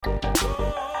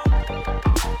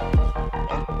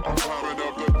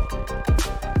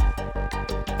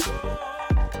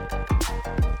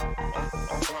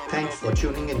Thanks for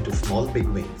tuning into Small Big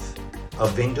Wins,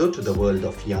 a window to the world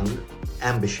of young,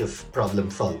 ambitious problem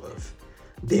solvers.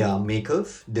 They are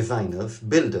makers, designers,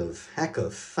 builders,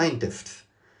 hackers, scientists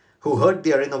who heard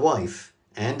their inner voice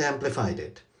and amplified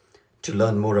it. To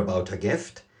learn more about our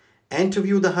guest and to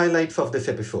view the highlights of this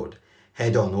episode,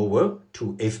 head on over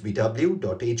to fbw.hvj.coach.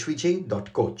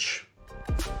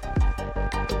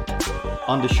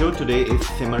 On the show today is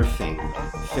Simar Singh.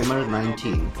 Simar,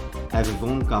 19, has his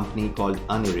own company called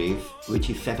Unerase, which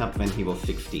he set up when he was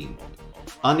 16.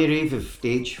 Unerase is a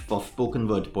stage for spoken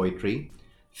word poetry.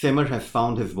 Simar has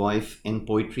found his voice in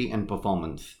poetry and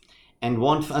performance and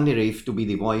wants Unerase to be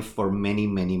the voice for many,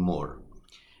 many more.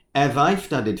 As I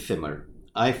studied Simar,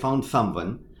 I found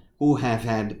someone who has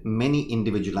had many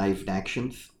individualized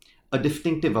actions, a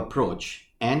distinctive approach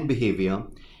and behavior,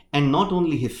 and not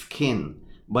only his skin,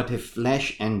 but his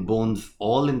flesh and bones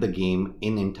all in the game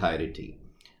in entirety.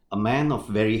 A man of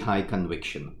very high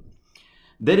conviction.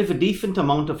 There is a decent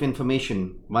amount of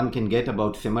information one can get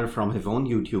about Simar from his own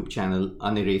YouTube channel,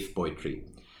 Unerase Poetry.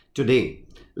 Today,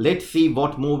 let's see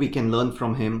what more we can learn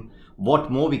from him,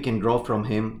 what more we can draw from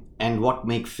him, and what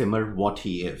makes Simar what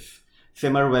he is.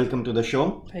 Simar, welcome to the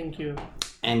show. Thank you.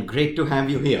 And great to have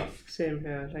you here. Same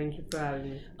here. Thank you for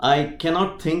having me. I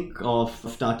cannot think of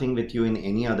starting with you in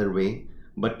any other way,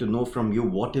 but to know from you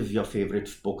what is your favorite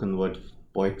spoken word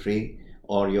poetry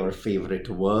or your favorite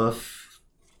verse.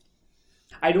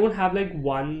 I don't have like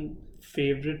one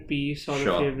favorite piece or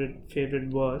Sure. a favorite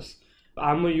verse.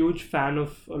 I'm a huge fan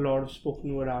of a lot of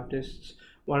spoken word artists.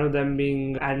 One of them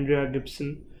being Andrea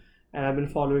Gibson, and I've been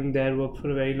following their work for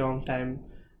a very long time.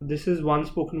 This is one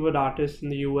spoken word artist in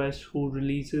the US who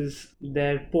releases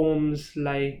their poems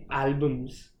like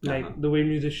albums, like the way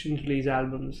musicians release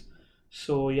albums.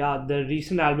 So yeah, the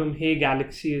recent album Hey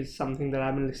Galaxy is something that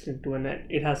I've been listening to, and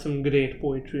it has some great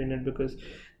poetry in it because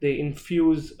they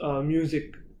infuse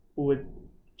music with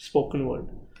spoken word.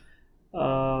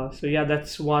 So yeah,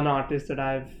 that's one artist that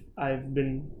I've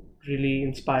been really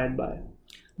inspired by.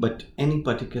 But any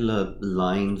particular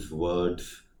lines,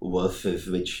 words, verses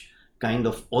which kind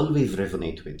of always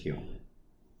resonate with you?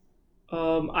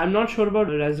 I'm not sure about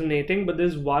resonating, but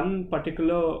there's one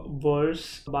particular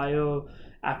verse by a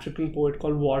African poet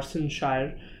called Warsan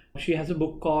Shire. She has a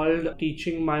book called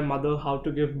Teaching My Mother How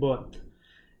to Give Birth.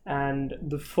 And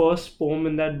the first poem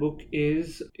in that book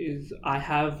is I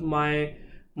have my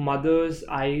mother's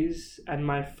eyes and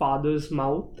my father's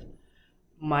mouth.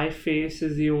 My face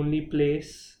is the only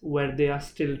place where they are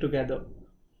still together.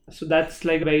 So that's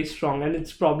like very strong, and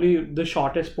it's probably the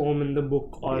shortest poem in the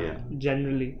book or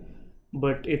generally.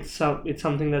 But it's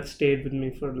something that stayed with me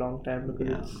for a long time because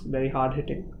it's very hard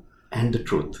hitting. And the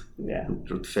truth. Yeah. The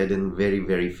truth said in very,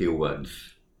 very few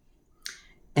words.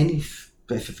 Any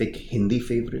specific Hindi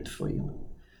favorites for you?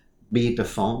 Be it a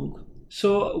song?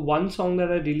 So one song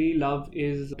that I really love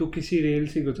is Tu Kisi Rail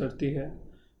Si Guzarti Hai.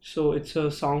 So it's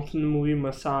a song from the movie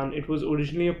Masan. It was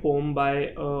originally a poem by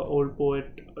an old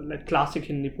poet, like classic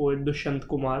Hindi poet, Dushyant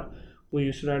Kumar, who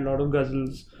used to write a lot of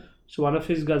ghazals. So one of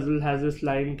his ghazals has this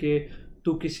line ke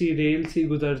Tu kisi rail si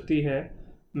guzarti hai,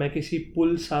 main kisi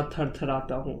pul sa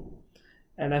thar-tharata hu.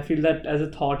 And I feel that as a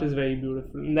thought is very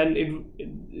beautiful. And then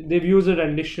they've used a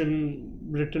rendition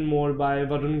written more by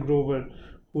Varun Grover,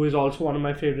 who is also one of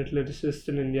my favorite lyricists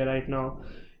in India right now.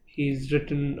 He's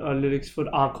written lyrics for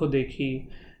Aankho Dekhi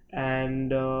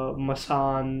and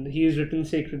Masan. He's written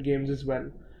Sacred Games as well.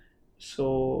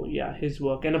 So yeah, his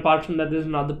work. And apart from that, there's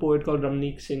another poet called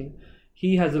Ramneek Singh.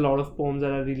 He has a lot of poems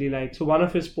that I really like. So one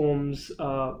of his poems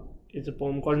is a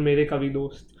poem called Mere Kavi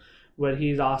Dost, where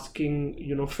he's asking,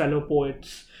 fellow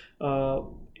poets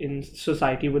in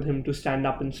society with him to stand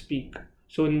up and speak.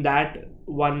 So in that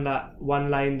one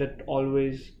line that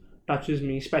always touches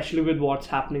me, especially with what's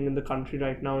happening in the country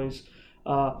right now, is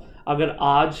अगर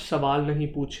आज सवाल नहीं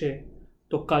पूछे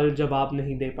तो कल जवाब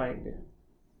नहीं दे पाएंगे.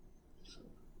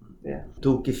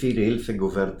 तू किसी रेल से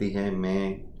गुजरती है,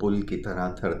 मैं पुल की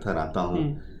तरह थरथराता हूँ.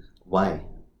 Why?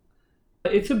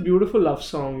 It's a beautiful love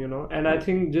song, and I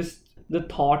think just the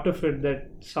thought of it, that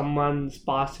someone's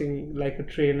passing like a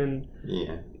train and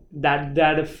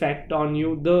that effect on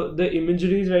you, the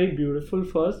imagery is very beautiful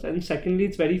first, and secondly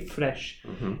it's very fresh.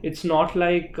 It's not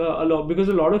like because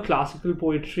a lot of classical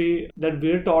poetry that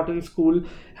we're taught in school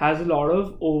has a lot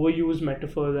of overused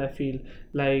metaphors. I feel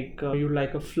like you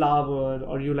like a flower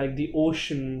or you like the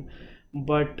ocean,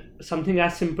 but something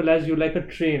as simple as you like a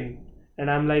train and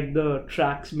I'm like the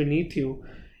tracks beneath you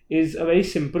is a very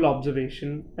simple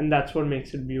observation, and that's what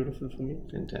makes it beautiful for me.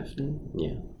 Fantastic.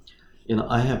 Yeah.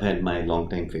 I have had my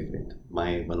long-time favorite.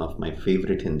 One of my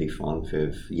favorite Hindi songs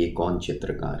is "Ye Kaun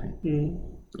Chitrakar Hai." Hmm.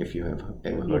 If you have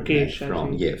ever heard Mukesh, that I from,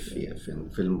 think. yes, and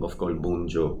the film was called Boon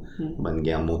Jo Ban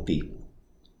Gaya Moti.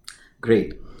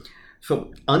 Great.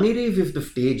 So, Anirev is the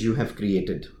stage you have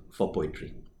created for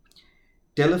poetry.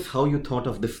 Tell us how you thought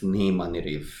of this name,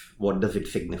 Anirev. What does it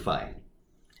signify?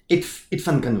 It's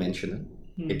unconventional.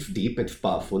 It's deep. It's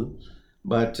powerful.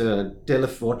 But tell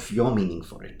us what's your meaning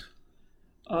for it.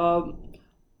 Um,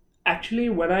 Actually,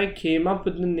 when I came up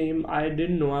with the name, I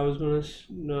didn't know I was going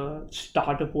to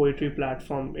start a poetry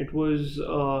platform. It was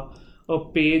a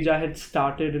page I had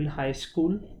started in high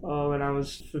school when I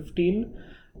was 15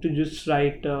 to just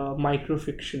write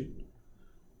microfiction.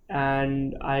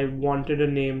 And I wanted a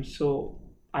name, so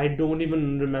I don't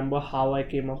even remember how I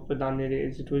came up with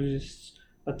Anirez. It was just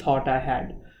a thought I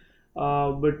had.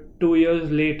 But 2 years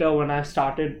later, when I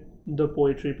started the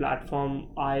poetry platform,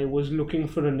 I was looking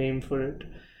for a name for it,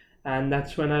 and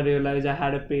that's when I realized I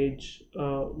had a page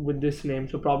with this name.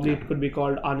 So probably it could be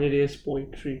called Anirez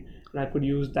Poetry, and I could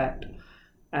use that.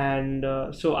 And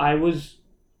so I was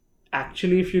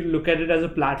actually, if you look at it as a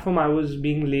platform, I was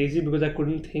being lazy because I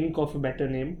couldn't think of a better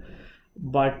name.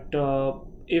 But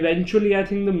eventually, I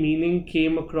think the meaning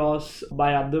came across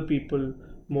by other people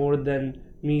more than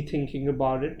me thinking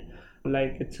about it.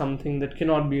 Like it's something that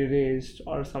cannot be erased,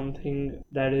 or something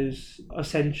that is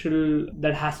essential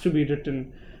that has to be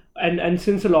written. And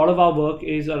since a lot of our work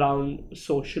is around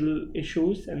social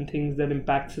issues and things that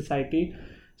impact society,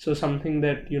 so something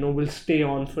that will stay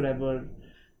on forever,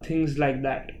 things like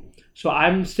that. So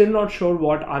I'm still not sure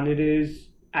what Anirez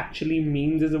actually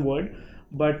means as a word,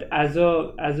 but as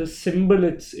a symbol,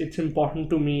 it's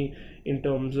important to me in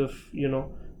terms of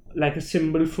like a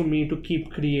symbol for me to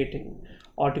keep creating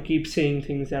or to keep saying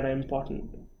things that are important.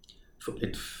 So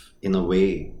it's in a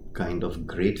way kind of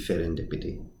great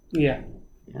serendipity. Yeah.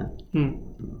 Yeah. Hmm.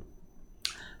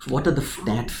 So what are the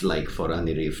stats like for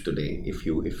Anirev today?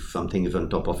 If something is on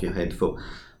top of your head, so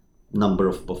number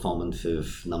of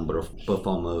performances, number of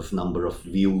performers, number of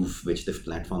views which this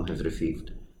platform has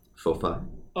received so far.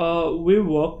 We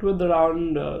worked with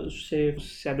around say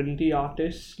 70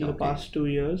 artists in the Okay. past 2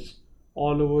 years,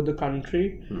 all over the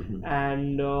country, Mhm.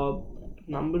 and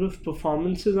number of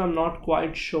performances, I'm not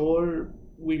quite sure.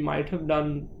 We might have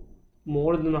done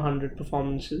more than 100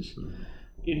 performances.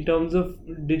 In terms of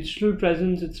digital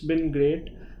presence, it's been great.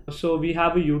 So we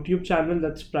have a YouTube channel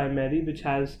that's primary, which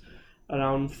has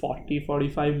around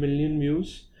 45 million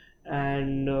views,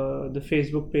 and the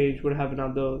Facebook page would have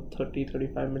another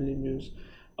 35 million views.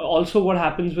 Also, what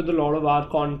happens with a lot of our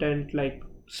content, like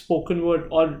spoken word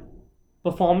or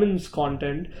performance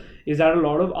content, is that a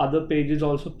lot of other pages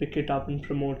also pick it up and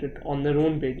promote it on their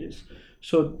own pages.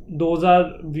 So those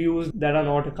are views that are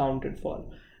not accounted for.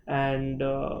 And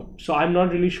so I'm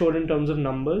not really sure in terms of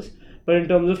numbers, but in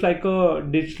terms of like a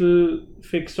digital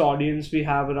fixed audience, we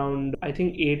have around, I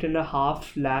think,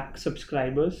 8.5 lakh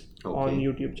subscribers on Okay.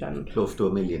 YouTube channel. Close to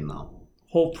 1 million now.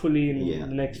 Hopefully in Yeah.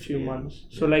 the next few Yeah. months.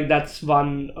 So like that's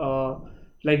one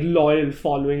like loyal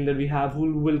following that we have,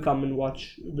 who will come and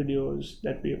watch videos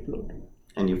that we upload.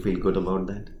 And you feel good about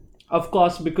that? Of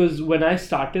course, because when I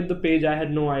started the page, I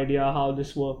had no idea how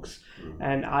this works.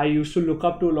 And I used to look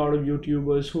up to a lot of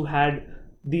YouTubers who had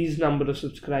these number of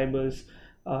subscribers.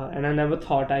 And I never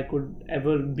thought I could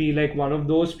ever be like one of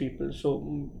those people.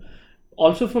 So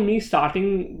also for me,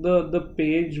 starting the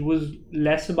page was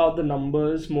less about the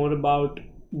numbers, more about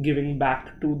giving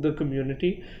back to the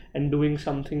community and doing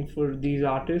something for these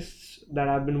artists that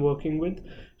I've been working with.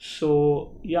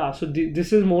 So yeah, so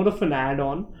this is more of an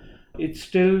add-on. It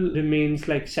still remains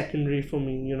like secondary for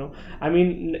me. I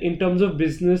mean, in terms of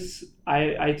business,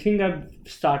 I think I've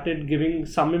started giving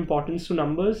some importance to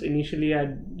numbers. Initially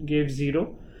I gave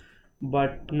zero,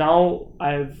 but now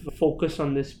I've focused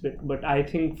on this bit. But I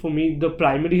think for me, the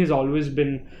primary has always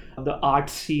been the art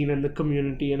scene and the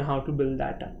community and how to build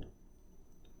that up.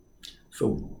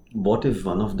 So what is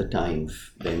one of the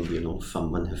times when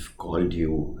someone has called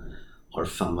you or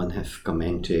someone has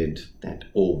commented that,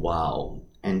 oh wow,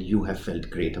 and you have felt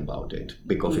great about it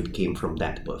because it came from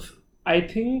that person? I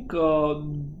think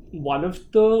one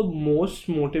of the most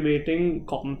motivating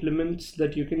compliments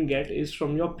that you can get is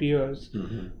from your peers,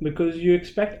 because you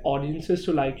expect audiences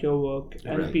to like your work,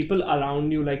 and Right. people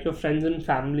around you, like your friends and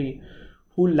family,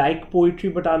 who like poetry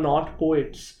but are not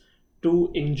poets,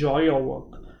 to enjoy your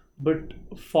work. But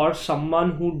for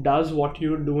someone who does what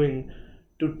you're doing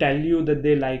to tell you that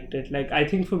they liked it, like I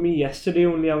think for me, yesterday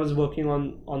only I was working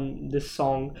on this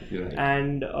song, Right.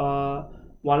 and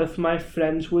one of my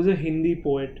friends who is a Hindi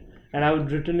poet, and I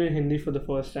had written in Hindi for the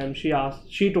first time,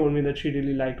 she told me that she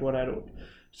really liked what I wrote.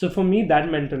 So for me,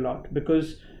 that meant a lot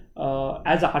because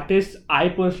as artists, I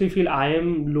personally feel I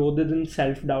am loaded in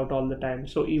self-doubt all the time.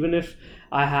 So even if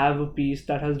I have a piece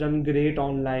that has done great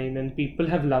online and people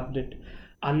have loved it,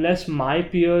 unless my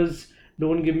peers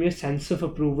don't give me a sense of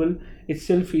approval, it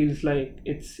still feels like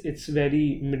it's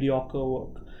very mediocre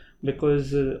work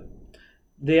because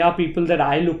they are people that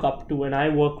I look up to and I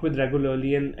work with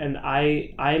regularly, and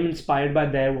I am inspired by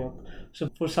their work. So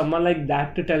for someone like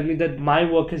that to tell me that my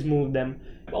work has moved them.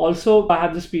 Also, I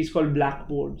have this piece called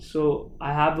Blackboard. So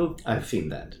I have a I've seen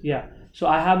that. yeah. So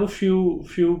I have a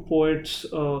few poets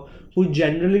who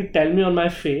generally tell me on my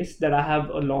face that I have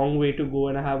a long way to go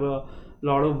and I have a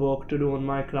lot of work to do on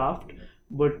my craft.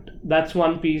 But that's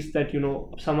one piece that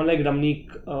someone like Ramneek,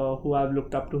 who I've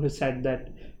looked up to, has said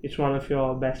that it's one of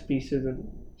your best pieces and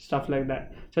stuff like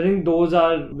that. So I think those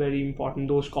are very important.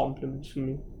 Those compliments for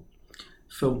me.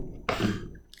 So,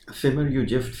 Simar, you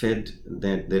just said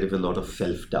that there is a lot of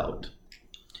self-doubt.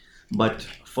 But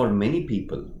for many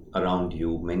people around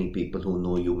you, many people who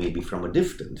know you maybe from a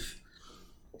distance,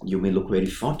 you may look very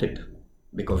sorted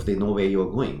because they know where you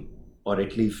are going, or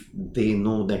at least they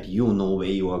know that you know where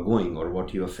you are going or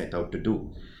what you are set out to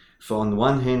do. So on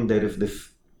one hand, there is this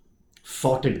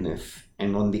sortedness,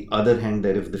 and on the other hand,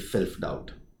 there is this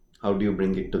self-doubt. How do you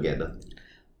bring it together?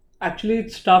 Actually,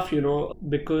 it's tough,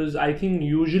 because I think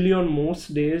usually on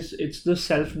most days it's the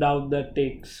self-doubt that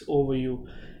takes over you,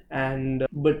 and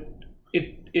but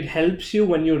it helps you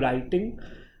when you're writing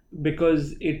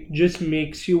because it just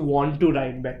makes you want to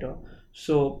write better.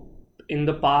 So in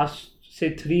the past,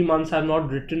 say 3 months, I've not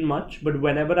written much, but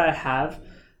whenever I have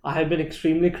been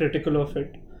extremely critical of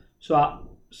it.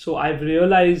 So I've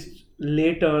realized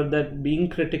later that being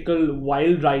critical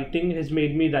while writing has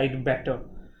made me write better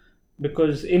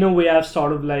because in a way I've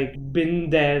sort of like been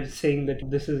there saying that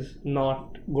this is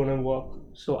not gonna work,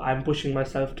 so I'm pushing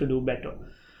myself to do better.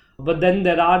 But then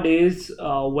there are days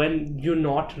when you're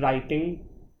not writing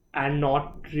and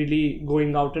not really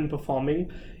going out and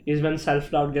performing is when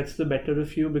self-doubt gets the better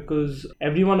of you because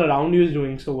everyone around you is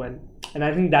doing so well. And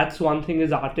I think that's one thing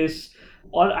as artists,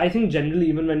 or I think generally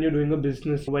even when you're doing a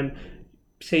business, when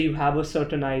say you have a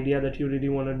certain idea that you really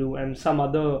want to do and some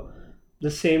other the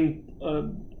same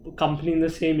company in the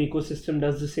same ecosystem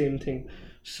does the same thing,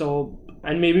 so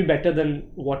and maybe better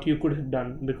than what you could have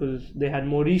done because they had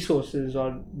more resources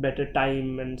or better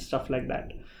time and stuff like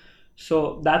that.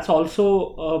 So that's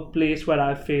also a place where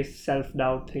I faced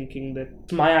self-doubt, thinking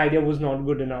that my idea was not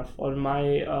good enough or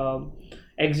my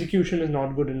execution is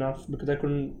not good enough because I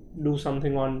couldn't do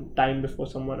something on time before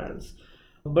someone else.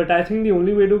 But I think the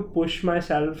only way to push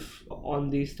myself on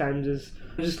these times is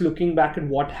just looking back at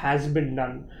what has been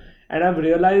done. And I've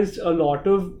realized a lot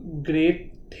of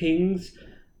great things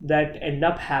that end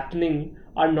up happening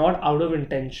are not out of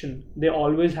intention. They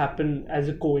always happen as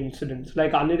a coincidence.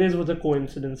 Like Anirez was a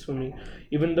coincidence for me.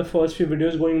 Even the first few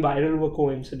videos going viral were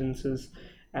coincidences.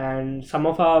 And some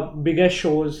of our biggest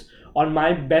shows on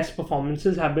my best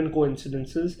performances have been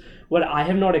coincidences where I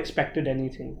have not expected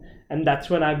anything. And that's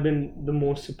when I've been the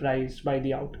most surprised by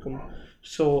the outcome.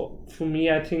 So for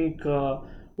me, I think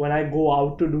when I go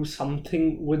out to do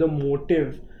something with a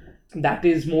motive, that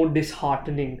is more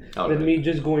disheartening than me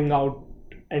just going out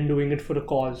and doing it for a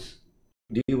cause.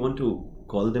 Do you want to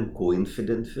call them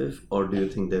coincidences, or do you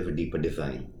think there's a deeper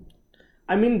design?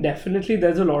 I mean, definitely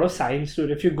there's a lot of science to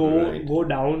it. If you go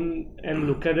down and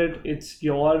look at it, it's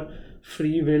your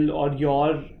free will or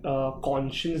your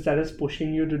conscience that is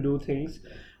pushing you to do things.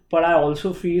 But I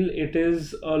also feel it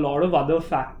is a lot of other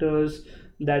factors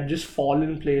that just fall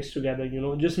in place together,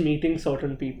 just meeting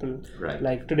certain people. Right.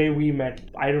 Like today we met,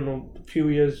 I don't know, a few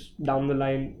years down the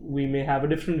line, we may have a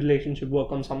different relationship,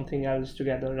 work on something else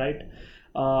together,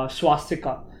 right?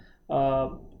 Swastika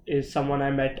is someone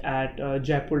I met at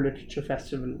Jaipur Literature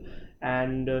Festival,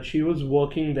 and she was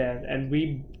working there, and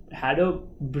we had a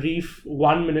brief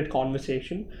 1 minute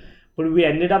conversation, but we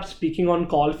ended up speaking on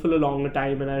call for a longer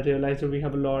time, and I realized that we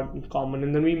have a lot in common.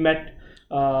 And then we met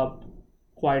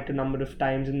quite a number of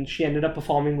times, and she ended up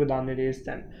performing with Anirez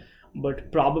then.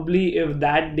 But probably if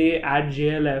that day at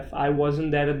JLF I wasn't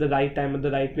there at the right time at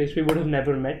the right place, we would have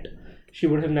never met. She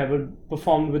would have never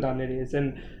performed with Anirez.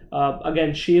 And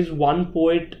again, she is one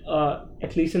poet,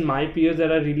 at least in my peers,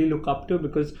 that I really look up to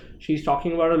because she's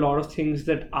talking about a lot of things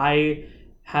that I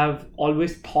have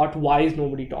always thought, why is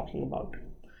nobody talking about?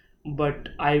 But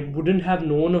I wouldn't have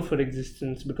known of her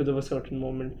existence because of a certain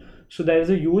moment. So there is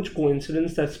a huge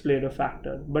coincidence that's played a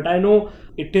factor. But I know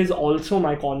it is also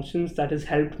my conscience that has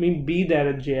helped me be there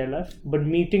at JLF. But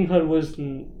meeting her was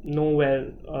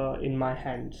nowhere in my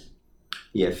hands.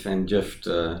 Yes, and just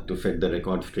to set the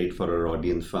record straight for our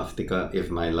audience, Swastika is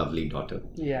my lovely daughter.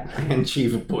 Yeah. And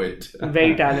she's a poet.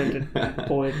 Very talented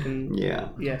poet. And Yeah.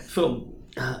 yes. So,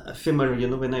 Simar,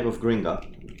 when I was growing up,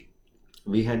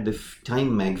 we had this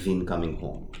Time magazine coming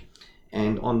home.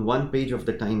 And on one page of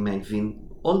the Time magazine,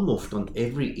 almost on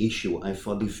every issue, I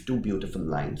saw these two beautiful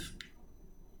lines.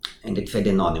 And it said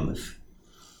anonymous.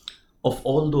 Of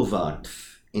all those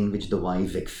arts in which the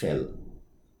wise excel,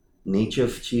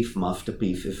 nature's chief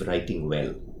masterpiece is writing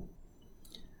well.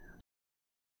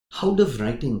 How does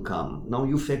writing come? Now,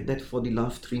 you said that for the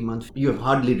last 3 months, you have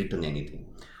hardly written anything.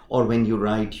 Or when you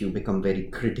write, you become very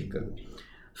critical.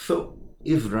 So,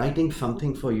 is writing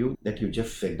something for you that you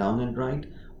just sit down and write?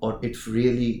 Or it's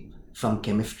really some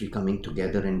chemistry coming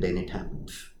together and then it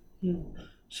happens?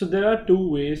 So there are two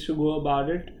ways to go about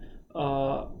it,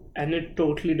 and it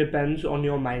totally depends on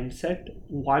your mindset.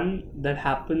 One that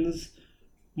happens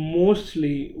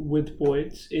mostly with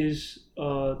poets is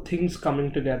things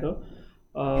coming together.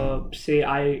 Say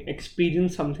I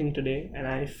experience something today and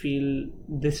I feel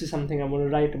this is something I want to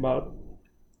write about.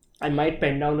 I might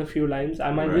pen down a few lines.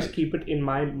 I might just Right. keep it in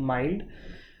my mind.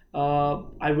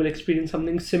 I will experience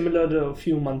something similar a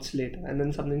few months later, and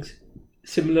then something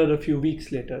similar a few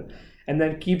weeks later, and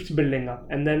then keeps building up.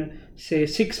 And then, say,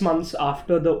 6 months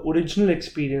after the original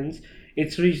experience,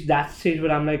 it's reached that stage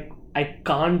where I'm like, I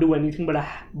can't do anything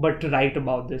but write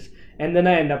about this, and then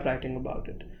I end up writing about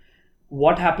it.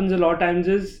 What happens a lot of times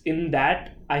is in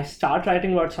that I start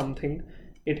writing about something,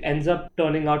 it ends up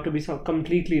turning out to be some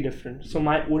completely different. So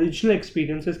my original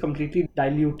experience is completely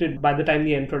diluted by the time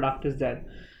the end product is there.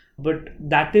 But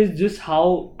that is just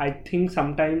how I think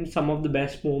sometimes some of the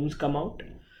best poems come out.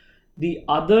 The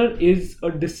other is a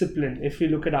discipline. If we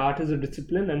look at art as a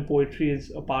discipline and poetry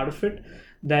is a part of it,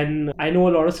 then I know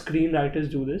a lot of screenwriters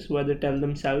do this, where they tell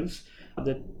themselves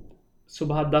that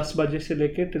सुबह 10 बजे से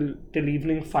लेके till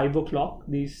evening 5 o'clock,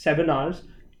 these 7 hours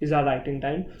is our writing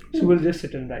time. So we'll just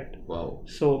sit and write. Wow.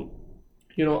 So,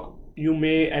 you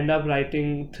may end up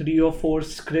writing 3 or 4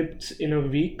 scripts in a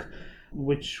week,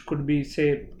 which could be,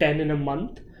 say, 10 in a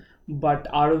month. But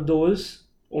out of those,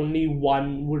 only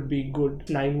 1 would be good,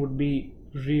 9 would be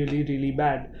really, really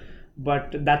bad.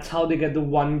 But that's how they get the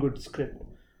one good script.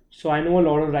 So I know a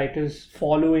lot of writers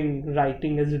following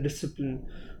writing as a discipline.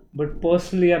 But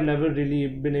personally, I've never really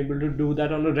been able to do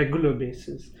that on a regular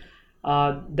basis.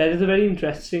 There is a very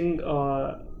interesting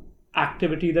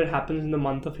activity that happens in the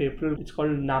month of April. It's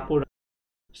called Napo.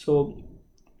 So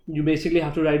you basically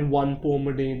have to write 1 poem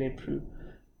a day in April.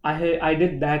 I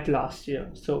did that last year.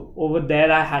 So over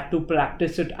there, I had to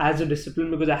practice it as a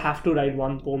discipline because I have to write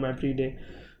 1 poem every day.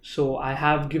 So I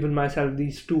have given myself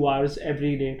these 2 hours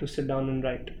every day to sit down and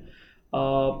write.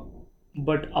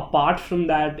 But apart from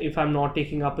that, if I'm not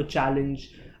taking up a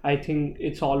challenge, I think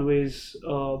it's always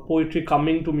poetry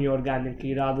coming to me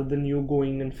organically rather than you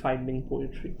going and finding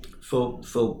poetry.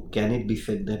 So can it be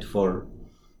said that for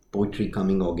poetry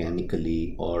coming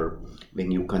organically, or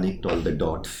when you connect all the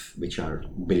dots which are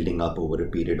building up over a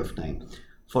period of time,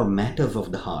 for matters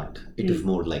of the heart, it is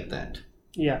more like that?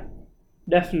 Yeah,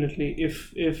 definitely.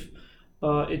 If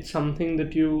it's something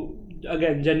that you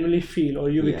again generally feel or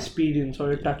you've Yeah. experienced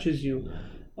or it touches you,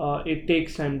 it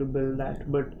takes time to build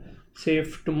that. But say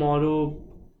if tomorrow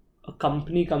a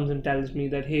company comes and tells me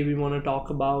that, hey, we want to talk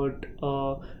about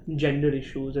gender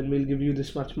issues and we'll give you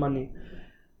this much money,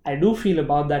 I do feel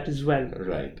about that as well.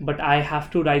 Right. But I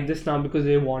have to write this now because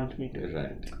they want me to,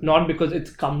 Right. not because it's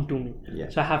come to me. Yeah.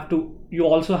 So you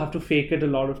also have to fake it a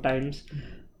lot of times.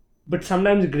 But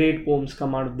sometimes great poems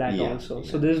come out of that Yeah, also.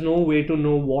 yeah. So there's no way to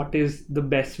know what is the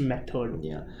best method.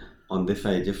 Yeah. On this,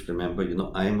 I just remember,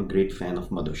 I am a great fan of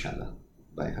Madhushala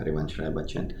by Harivansh Rai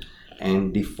Bachchan.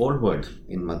 And the foreword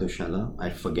in Madhushala, I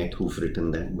forget who's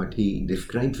written that, but he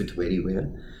describes it very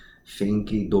well, saying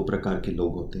कि 2 प्रकार के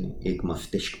लोग होते हैं, एक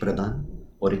मस्तिष्क प्रधान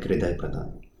और एक हृदय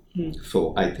प्रधान.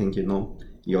 So I think,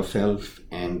 yourself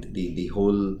and the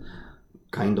whole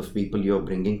kind of people you're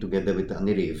bringing together with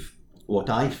Anirev, what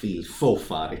I feel so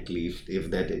far at least is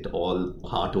that it's all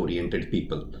heart-oriented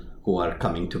people who are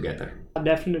coming together.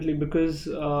 Definitely, because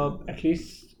at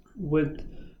least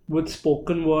with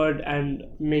spoken word and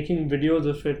making videos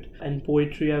of it and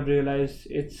poetry, I've realized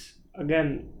it's,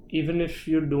 again, even if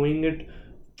you're doing it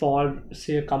for,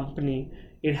 say, a company,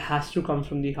 it has to come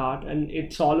from the heart, and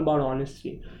it's all about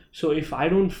honesty. So if I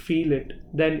don't feel it,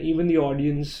 then even the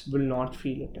audience will not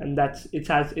feel it, and it's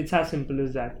as simple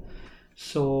as that.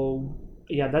 So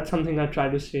yeah, that's something I try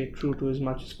to stay true to as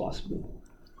much as possible.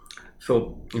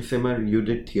 So, Simar, you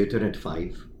did theatre at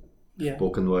 5, Yeah.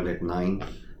 spoken word at 9,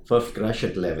 first crush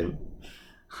at 11,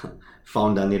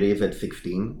 found Anirev at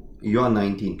 16. You are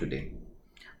 19 today.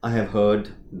 I have heard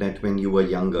that when you were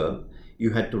younger,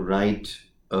 you had to write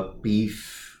a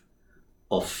piece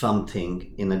of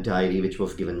something in a diary which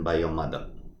was given by your mother.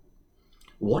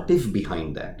 What is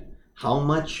behind that? How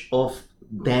much of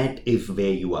that is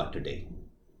where you are today?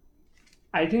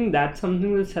 I think that's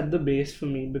something that set the base for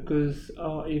me, because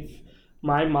if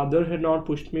my mother had not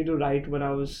pushed me to write when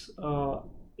I was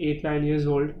 8, 9 years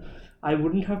old, I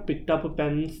wouldn't have picked up a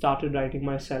pen and started writing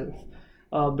myself.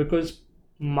 Because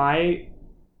my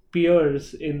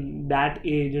peers in that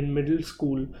age in middle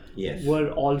school Yes.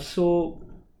 were also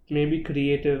maybe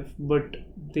creative, but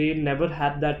they never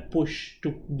had that push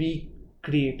to be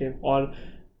creative, or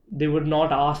they were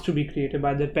not asked to be creative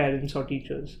by their parents or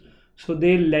teachers. So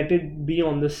they let it be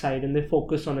on the side and they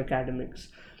focused on academics.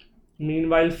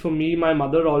 Meanwhile, for me, my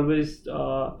mother always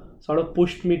sort of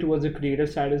pushed me towards the creative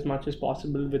side as much as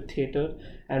possible with theater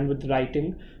and with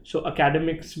writing. So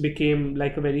academics became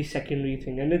like a very secondary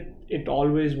thing, and it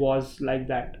always was like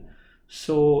that.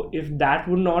 So if that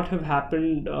would not have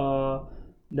happened,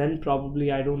 then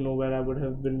probably I don't know where I would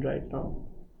have been right now.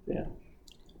 Yeah.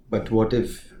 But what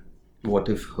if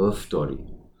her story?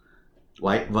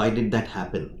 Why did that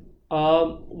happen?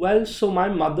 Well, so my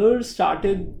mother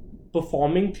started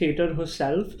performing theater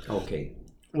herself Okay.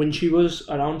 when she was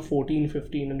around 14,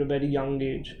 15, at a very young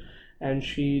age. And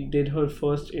she did her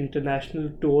first international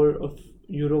tour of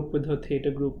Europe with her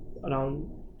theater group around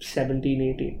 17,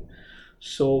 18.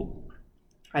 So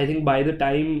I think by the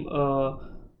time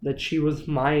that she was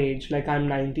my age, like I'm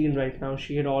 19 right now,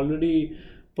 she had already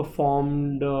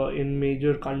performed in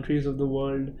major countries of the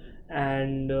world,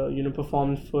 and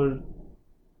performed for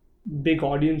big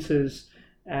audiences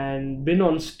and been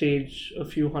on stage a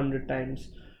few hundred times.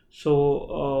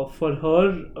 So for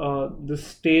her, the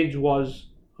stage was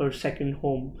her second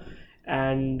home.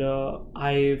 And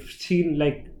I've seen,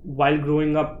 like, while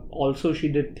growing up also she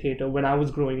did theater when I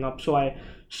was growing up, so I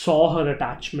saw her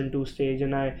attachment to stage.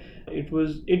 And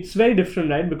it's very different,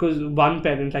 right? Because one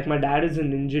parent, like my dad is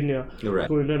an engineer, Right.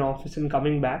 going to an office and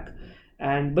coming back,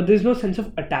 and but there's no sense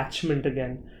of attachment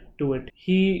again to it.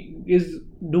 He is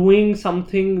doing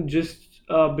something just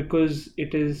because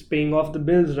it is paying off the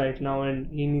bills right now, and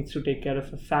he needs to take care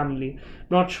of a family.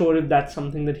 Not sure if that's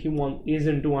something that he is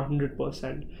into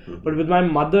 100%. But with my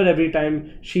mother, every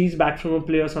time she's back from a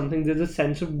play or something, there's a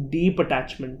sense of deep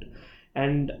attachment.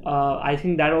 And I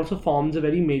think that also forms a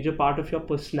very major part of your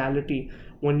personality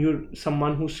when you're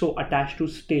someone who's so attached to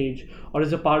stage, or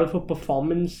is a part of a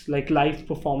performance, like live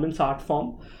performance art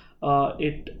form.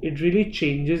 It really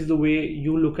changes the way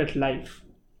you look at life.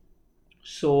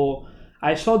 So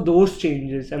I saw those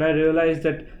changes, and I realized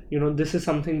that this is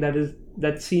something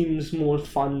that seems more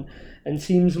fun and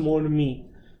seems more me.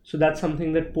 So that's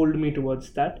something that pulled me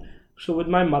towards that. So with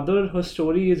my mother, her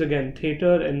story is again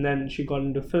theater, and then she got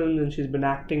into films, and she's been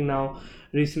acting now.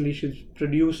 Recently she's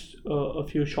produced a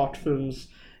few short films,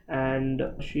 and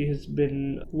she has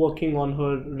been working on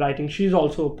her writing. She's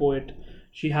also a poet.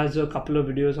 She has a couple of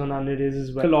videos on Anirez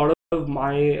as well. A lot of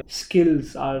my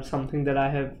skills are something that I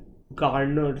have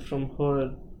garnered from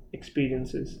her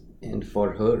experiences. And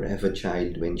for her as a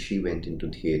child, when she went into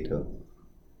theater,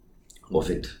 was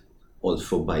it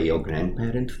also by your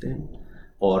grandparents then?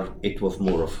 Or it was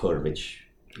more of her, which,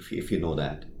 if you know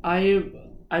that? I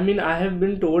mean, I have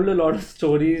been told a lot of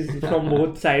stories from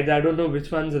both sides. I don't know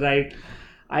which one's right.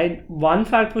 One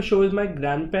fact for sure is my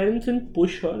grandparents didn't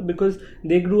push her because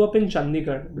they grew up in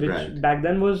Chandigarh, which Right. back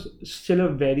then was still a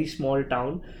very small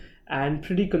town and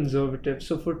pretty conservative.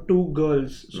 So for two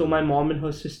girls, so my mom and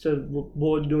her sister were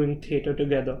both doing theater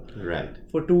together. Right.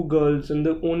 For two girls and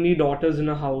the only daughters in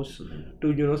a house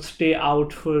to stay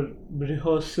out for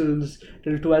rehearsals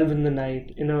till 12 in the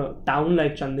night in a town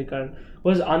like Chandigarh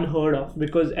was unheard of,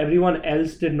 because everyone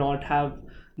else did not have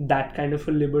that kind of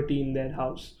a liberty in their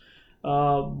house.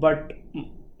 But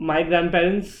my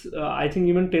grandparents, I think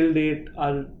even till date,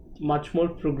 are much more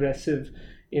progressive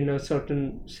in a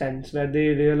certain sense, where they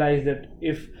realize that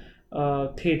if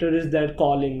theater is their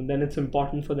calling, then it's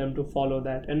important for them to follow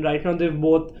that. And right now, they've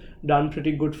both done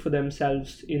pretty good for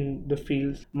themselves in the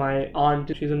fields. My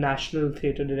aunt, she's a national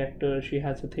theater director. She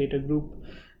has a theater group.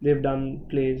 They've done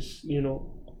plays,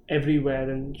 everywhere,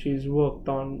 and she's worked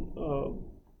on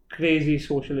crazy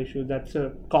social issues. That's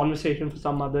a conversation for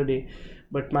some other day.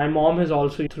 But my mom has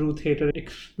also, through theater,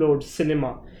 explored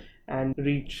cinema and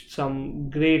reached some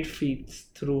great feats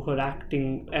through her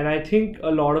acting. And I think a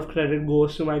lot of credit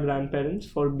goes to my grandparents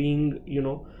for being,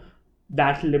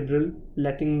 that liberal,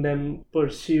 letting them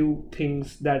pursue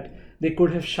things that they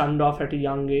could have shunned off at a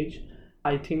young age.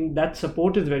 I think that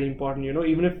support is very important,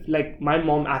 even if, like, my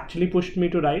mom actually pushed me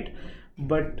to write,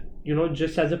 but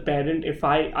just as a parent, if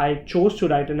I chose to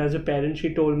write, and as a parent,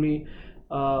 she told me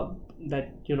that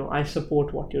I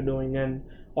support what you're doing, and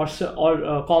or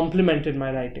complimented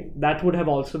my writing. That would have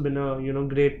also been a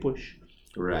great push.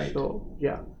 Right. So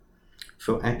yeah.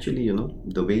 So actually,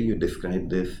 the way you describe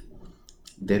this,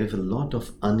 there is a lot of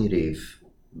unerase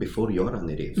before your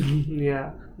unerase.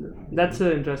 Yeah, that's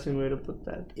an interesting way to put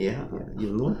that. Yeah,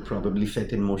 probably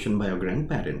set in motion by your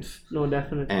grandparents. No,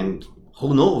 definitely. And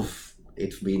who knows,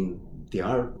 it's been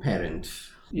their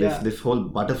parents. Yeah. This whole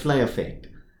butterfly effect.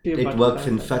 Yeah, It butterfly works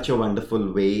in effect. such a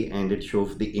wonderful way, and it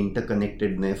shows the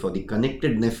interconnectedness or the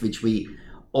connectedness which we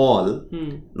all,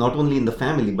 not only in the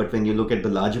family, but when you look at the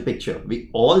larger picture, we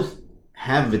all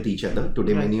have with each other.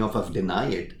 Today, Right. many of us deny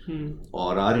it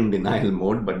or are in denial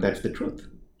mode, but that's the truth.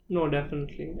 No,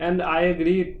 definitely. And I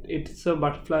agree, it's a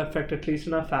butterfly effect, at least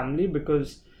in our family,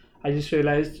 because I just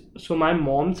realized, so my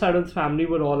mom's side of the family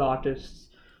were all artists.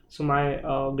 So my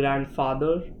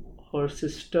grandfather, her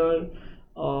sister,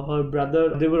 her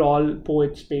brother, they were all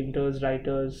poets, painters,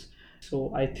 writers.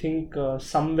 So I think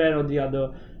somewhere or the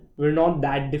other, we're not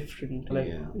that different. Like,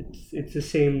 Yeah. it's the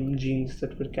same genes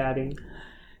that we're carrying.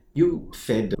 You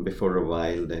said before a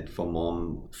while that for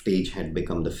mom, stage had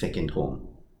become the second home.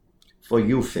 For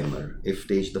you, Simmer, is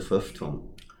stage the first home?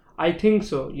 I think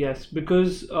so, yes,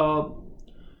 because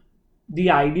the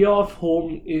idea of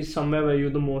home is somewhere where you're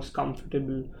the most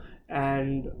comfortable.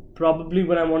 And probably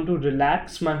when I want to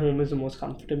relax, my home is the most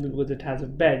comfortable because it has a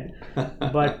bed.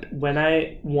 But when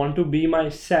I want to be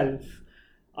myself,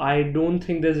 I don't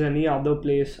think there's any other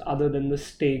place other than the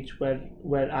stage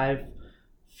where I've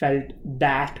felt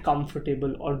that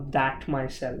comfortable or that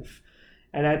myself.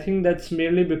 And I think that's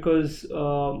merely because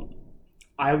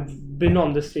I've been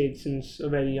on the stage since a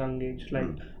very young age. Like,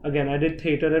 again, I did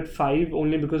theater at 5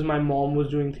 only because my mom was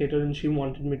doing theater and she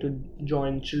wanted me to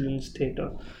join children's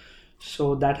theater.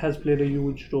 So that has played a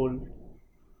huge role.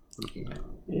 Yeah.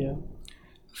 Yeah.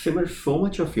 Simmer, so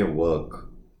much of your work,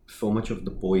 so much of the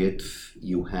poets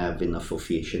you have in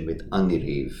association with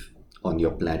Anirev on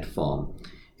your platform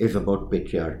is about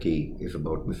patriarchy, is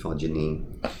about misogyny.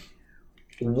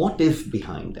 What is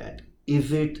behind that?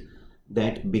 Is it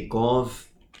that because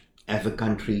as a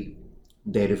country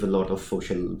there is a lot of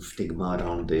social stigma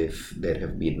around this, there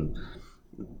have been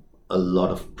a lot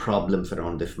of problems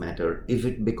around this matter? Is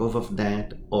it because of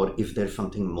that, or is there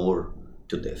something more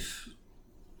to this?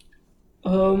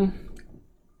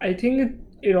 I think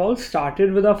it all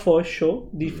started with our first show.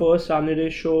 The first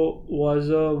Anire show was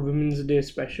a Women's Day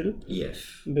special Yes.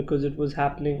 because it was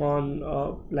happening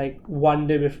on like one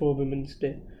day before Women's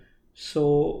Day.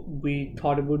 So we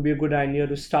thought it would be a good idea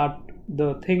to start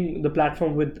the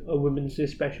platform with a Women's Day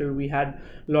special. We had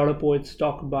a lot of poets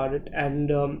talk about it, and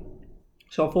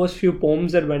so our first few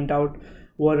poems that went out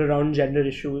were around gender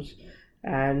issues,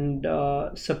 and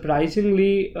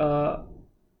surprisingly,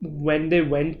 when they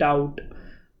went out,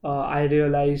 I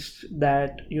realized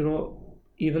that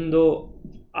even though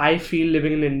I feel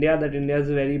living in India that India is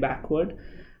very backward.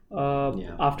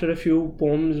 Yeah. After a few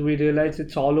poems, we realized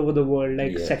it's all over the world.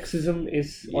 Like Yes. sexism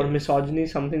or Yes. misogyny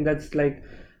is something that's like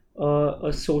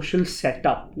a social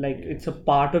setup. Like it's a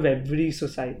part of every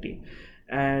society.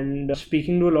 And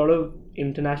speaking to a lot of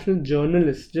international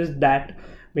journalists, just that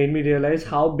made me realize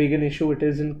how big an issue it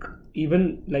is in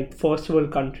even like first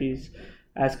world countries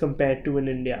as compared to in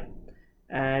India.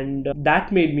 And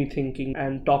that made me thinking,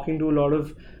 and talking to a lot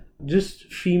of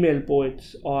just female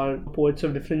poets or poets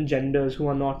of different genders who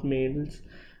are not males.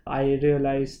 I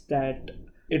realized that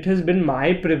it has been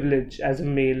my privilege as a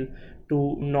male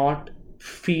to not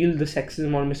feel the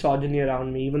sexism or misogyny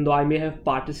around me, even though I may have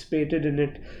participated in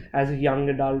it as a young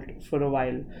adult for a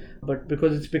while, but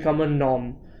because it's become a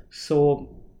norm. So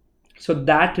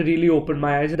that really opened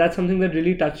my eyes. That's something that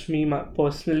really touched me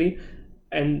personally.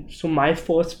 And so my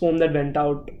first poem that went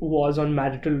out was on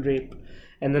marital rape,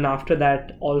 and then after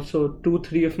that also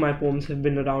 2-3 of my poems have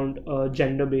been around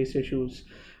gender based issues,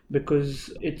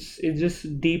 because it's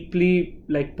just deeply,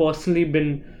 like, personally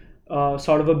been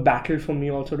sort of a battle for me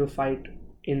also to fight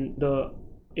in the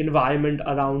environment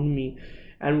around me.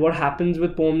 And what happens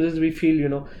with poems is we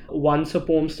feel, once a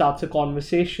poem starts a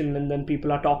conversation and then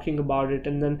people are talking about it,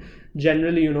 and then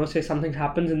generally, say something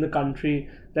happens in the country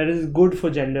that is good for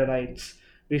gender rights,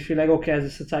 we feel like, okay, as a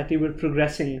society we're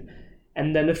progressing.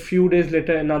 And then a few days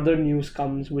later another news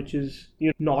comes which is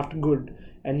not good,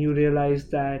 and you realize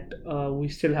that we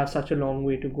still have such a long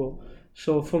way to go.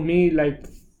 So for me, like,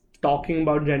 talking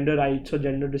about gender rights or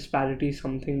gender disparity is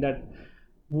something that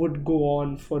would go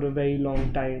on for a very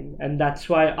long time, and that's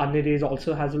why Anirez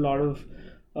also has a lot of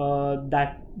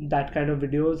that kind of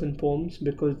videos and poems,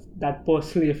 because that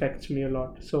personally affects me a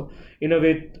lot. So in a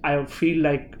way, I feel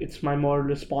like it's my moral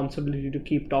responsibility to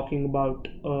keep talking about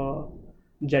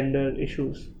gender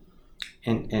issues.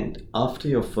 And after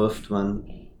your first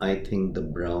one, I think the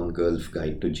Brown Girl's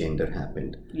Guide to Gender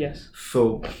happened. Yes.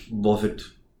 So was it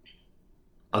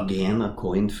again a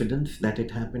coincidence that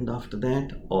it happened after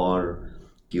that, or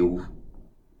you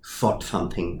thought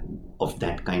something of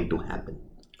that kind to happen?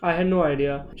 I had no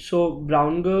idea. So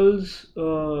Brown Girls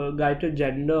Guide to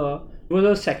Gender was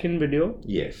a second video,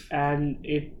 Yes. and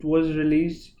it was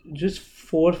released just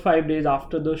 4 or 5 days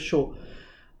after the show.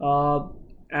 Uh,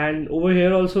 and over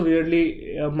here also,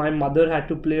 weirdly, my mother had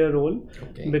to play a role,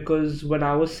 Okay. because when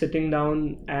I was sitting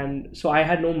down, and so I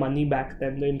had no money back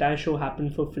then. The entire show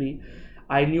happened for free.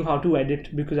 I knew how to edit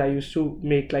because I used to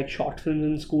make like short films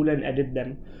in school and edit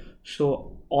them.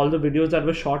 So all the videos that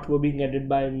were shot were being edited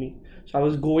by me. So I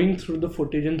was going through the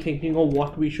footage and thinking of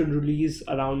what we should release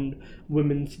around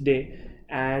Women's Day.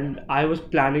 And I was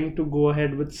planning to go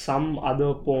ahead with some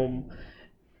other poem.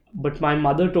 But my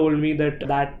mother told me that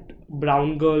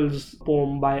Brown Girls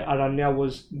poem by Aranya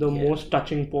was the Yeah. most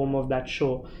touching poem of that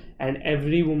show. And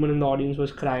every woman in the audience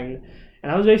was crying.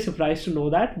 And I was very surprised to know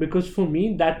that, because for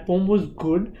me, that poem was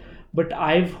good. But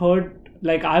I've heard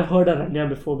Aranya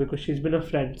before because she's been a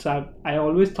friend. So I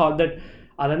always thought that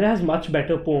Aranya has much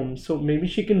better poems. So maybe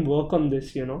she can work on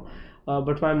this.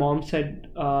 But my mom said,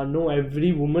 no,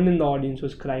 every woman in the audience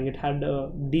was crying. It had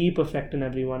a deep effect on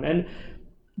everyone. And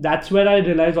that's where I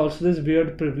realized also this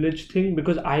weird privilege thing,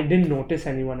 because I didn't notice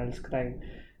anyone else crying.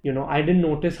 I didn't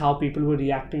notice how people were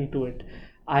reacting to it.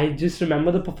 I just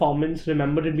remember the performance,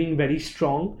 remember it being very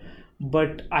strong,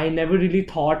 but I never really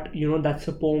thought, that's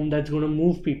a poem that's going to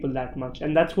move people that much.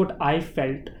 And that's what I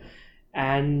felt.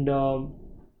 And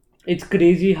it's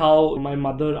crazy how my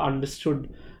mother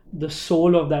understood the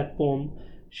soul of that poem.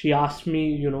 She asked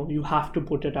me, you have to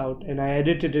put it out, and I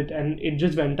edited it, and it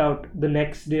just went out the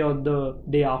next day or the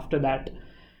day after that.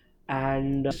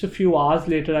 And just a few hours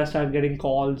later, I started getting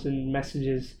calls and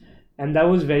messages, and that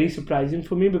was very surprising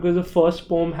for me, because the first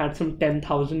poem had some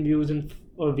 10,000 views in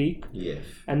a week, Yes.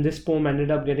 and this poem ended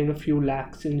up getting a few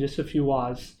lakhs in just a few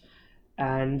hours.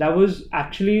 And that was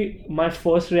actually, my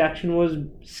first reaction was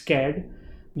scared,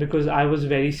 because I was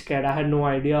very scared. I had no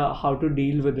idea how to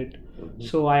deal with it.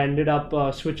 So I ended up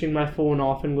switching my phone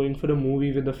off and going for a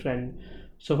movie with a friend.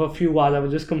 So for a few hours, I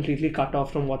was just completely cut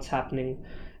off from what's happening.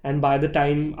 And by the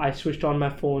time I switched on my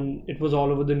phone, it was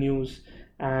all over the news,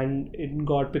 and it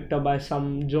got picked up by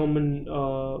some German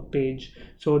page.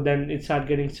 So then it started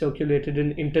getting circulated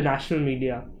in international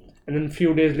media. And then a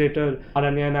few days later,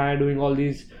 Aranya and I are doing all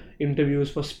these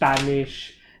interviews for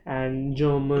Spanish and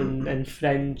German and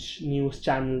French news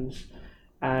channels.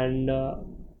 And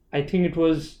I think it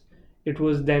was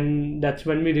then that's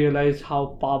when we realized how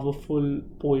powerful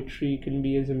poetry can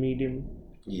be as a medium.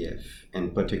 Yes,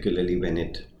 and particularly when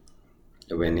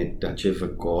it touches a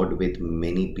chord with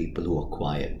many people who are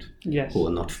quiet, Yes. who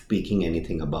are not speaking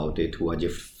anything about it, who are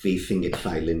just facing it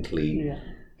silently. Yeah,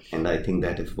 And I think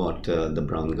that is what the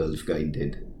Brown Girls Guide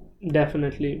did.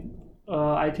 definitely.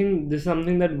 I think this is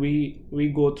something that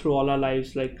we go through all our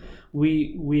lives. Like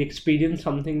we experience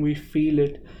something, we feel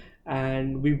it,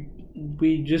 and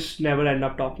we just never end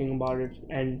up talking about it.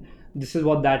 And this is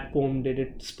what that poem did.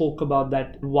 It spoke about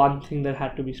that one thing that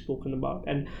had to be spoken about.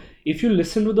 And if you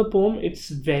listen to the poem, it's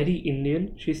very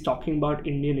Indian. She's talking about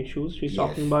Indian issues. She's Yes.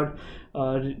 talking about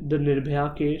the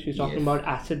Nirbhaya case. She's talking Yes. about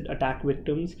acid attack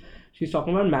victims. She's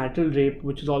talking about marital rape,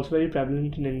 which is also very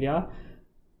prevalent in India.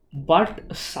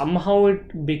 But somehow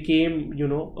it became,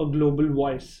 a global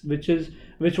voice,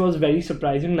 which was very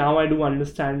surprising. Now I do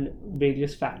understand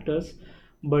various factors,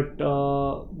 but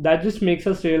that just makes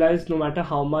us realize, no matter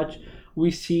how much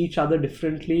we see each other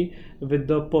differently, with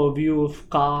the purview of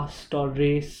caste or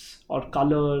race or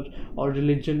color or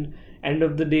religion, end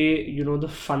of the day, the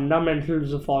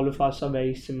fundamentals of all of us are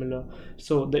very similar.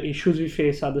 So the issues we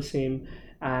face are the same,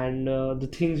 and the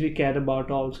things we care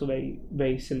about are also very,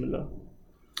 very similar.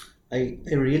 I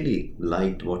really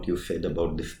liked what you said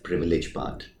about this privilege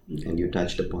part, and you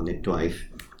touched upon it twice.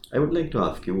 I would like to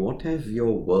ask you, what has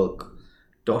your work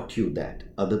taught you that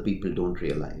other people don't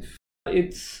realize?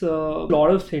 It's a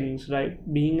lot of things, right?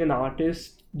 Being an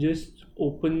artist just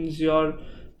opens your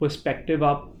perspective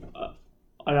up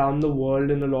around the world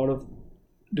in a lot of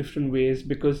different ways,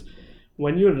 because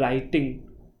when you're writing,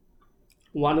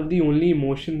 one of the only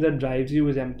emotions that drives you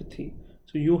is empathy.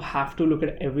 So you have to look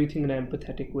at everything in an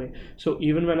empathetic way. So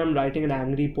even when I'm writing an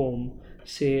angry poem,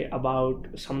 say about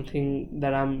something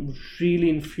that I'm really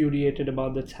infuriated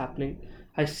about that's happening,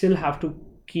 I still have to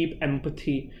keep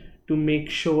empathy to make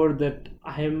sure that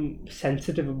I am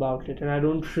sensitive about it and I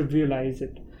don't trivialize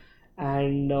it.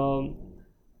 And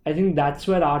I think that's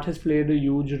where art has played a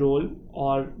huge role,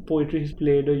 or poetry has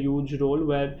played a huge role.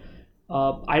 Where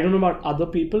I don't know about other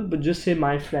people, but just say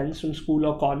my friends from school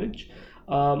or college,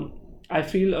 I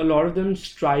feel a lot of them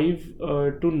strive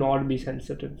to not be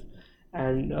sensitive,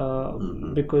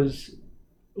 and because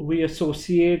we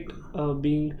associate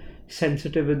being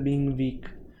sensitive with being weak,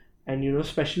 and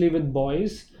especially with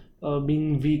boys,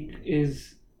 being weak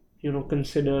is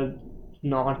considered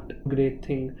not a great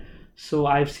thing. So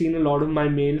I've seen a lot of my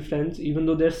male friends, even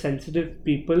though they're sensitive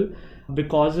people,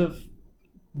 because of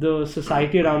the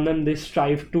society around them, they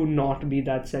strive to not be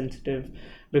that sensitive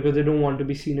because they don't want to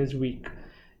be seen as weak.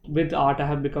 With art, I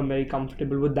have become very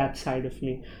comfortable with that side of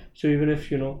me. So even if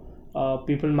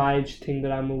people my age think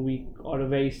that I'm a weak or a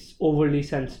very overly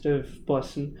sensitive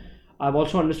person, I've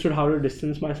also understood how to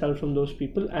distance myself from those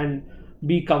people and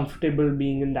be comfortable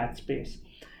being in that space.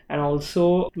 And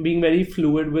also being very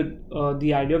fluid with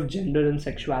the idea of gender and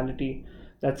sexuality.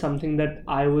 That's something that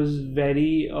I was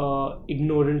very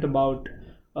ignorant about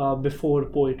before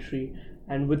poetry.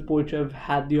 And with poetry, I've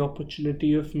had the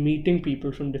opportunity of meeting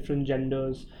people from different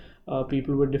genders,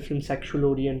 people with different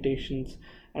sexual orientations,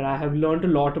 and I have learned a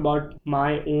lot about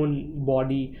my own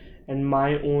body and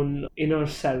my own inner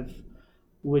self,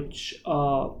 which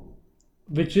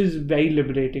which is very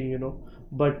liberating.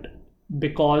 But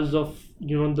because of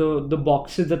the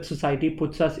boxes that society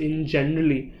puts us in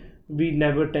generally, we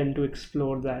never tend to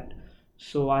explore that.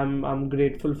 So I'm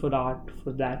grateful for art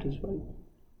for that as well.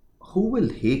 Who will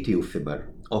hate you,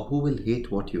 Fiber, or who will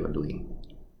hate what you are doing?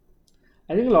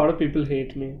 I think a lot of people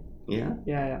hate me. Yeah.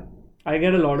 Yeah. I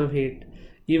get a lot of hate,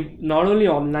 not only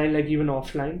online, like even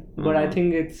offline. But I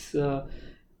think it's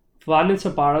one, it's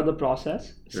a part of the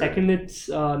process. Second, it's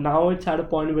now it's at a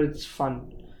point where it's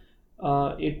fun.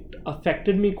 It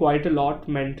affected me quite a lot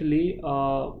mentally,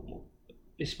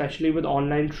 especially with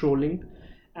online trolling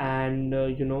and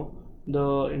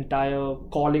the entire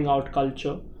calling out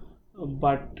culture.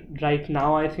 But right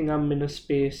now, I think I'm in a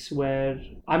space where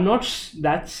I'm not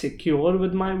that secure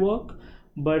with my work,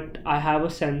 but I have a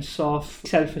sense of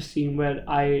self-esteem where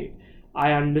I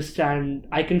understand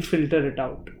I can filter it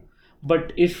out.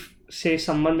 But if, say,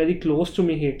 someone very close to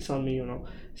me hates on me,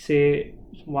 say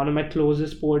one of my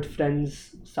closest poet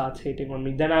friends starts hating on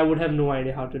me, then I would have no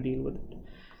idea how to deal with it.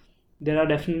 There are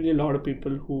definitely a lot of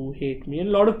people who hate me and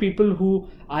a lot of people who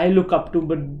I look up to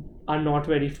but are not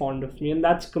very fond of me, and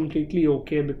that's completely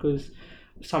okay, because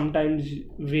sometimes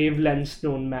wavelengths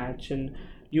don't match and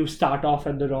you start off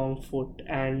at the wrong foot,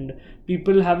 and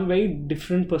people have a very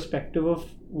different perspective of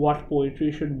what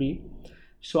poetry should be.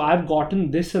 So I've gotten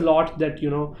this a lot, that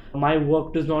my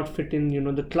work does not fit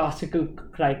in the classical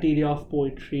criteria of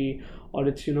poetry, or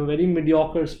it's very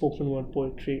mediocre spoken word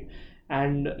poetry.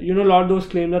 And a lot of those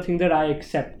claims are things that I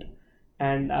accept,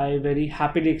 and I very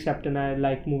happily accept, and I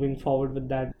like moving forward with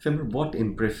that. Fiber, what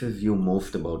impresses you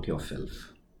most about yourself?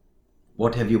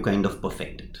 What have you kind of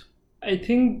perfected? I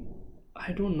think,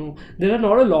 I don't know, there are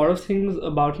not a lot of things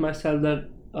about myself that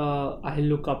I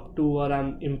look up to or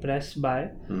I'm impressed by.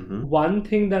 One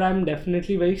thing that I'm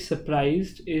definitely very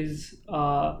surprised is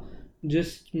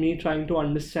just me trying to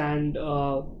understand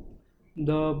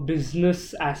the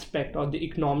business aspect or the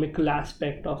economical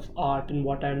aspect of art and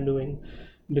what I'm doing,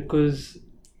 because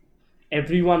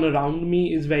everyone around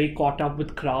me is very caught up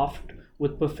with craft,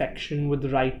 with perfection,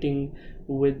 with writing,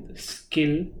 with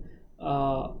skill.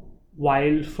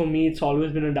 While for me, it's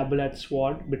always been a double-edged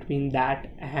sword between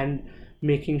that and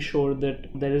making sure that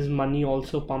there is money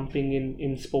also pumping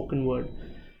in spoken word,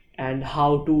 and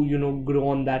how to grow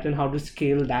on that and how to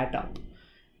scale that up,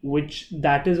 which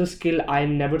that is a skill I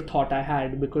never thought I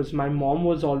had, because my mom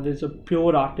was always a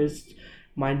pure artist,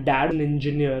 my dad an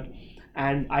engineer,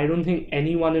 and I don't think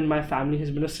anyone in my family has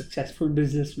been a successful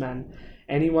businessman.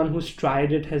 Anyone who's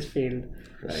tried it has failed.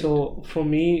 Right. So for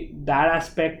me, that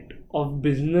aspect of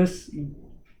business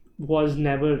was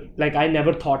never, like, I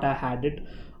never thought I had it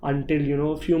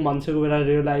until a few months ago, when I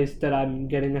realized that I'm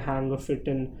getting a hang of it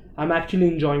and I'm actually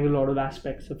enjoying a lot of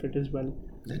aspects of it as well.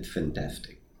 That's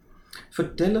fantastic. So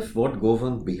tell us what goes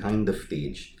on behind the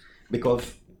stage,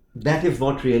 because that is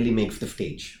what really makes the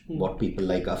stage. What people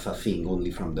like us are seeing only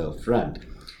from the front.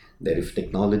 There is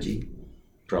technology,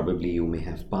 probably you may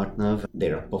have partners,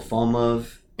 there are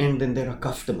performers, and then there are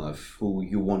customers who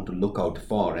you want to look out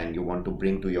for and you want to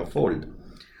bring to your fold.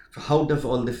 So how does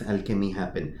all this alchemy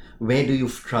happen? Where do you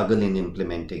struggle in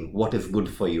implementing? What is good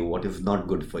for you? What is not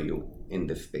good for you in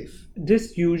this space?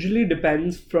 This usually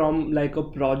depends from like a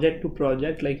project to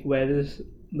project, like where is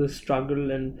the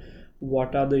struggle and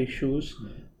what are the issues.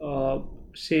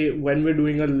 say when we're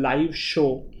doing a live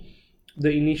show, the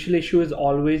initial issue is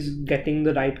always getting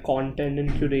the right content and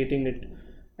curating it.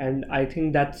 And I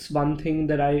think that's one thing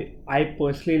that I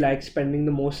personally like spending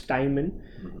the most time in,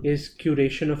 is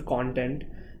curation of content.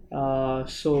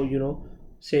 So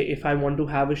say if I want to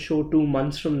have a show 2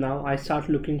 months from now, I start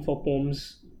looking for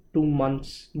poems 2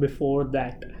 months before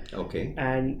that. Okay.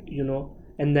 And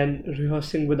and then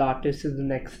rehearsing with artists is the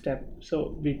next step.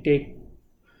 So we take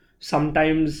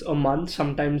sometimes a month,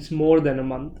 sometimes more than a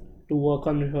month, to work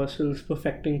on rehearsals,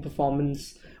 perfecting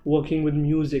performance, working with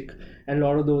music, and a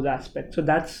lot of those aspects. So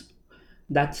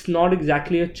that's not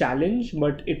exactly a challenge,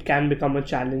 but it can become a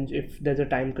challenge if there's a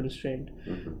time constraint.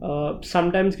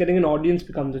 Sometimes getting an audience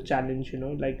becomes a challenge.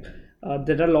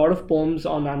 There are a lot of poems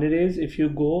on Anirez. If you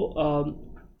go,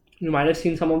 you might have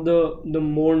seen some of the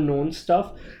more known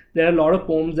stuff. There are a lot of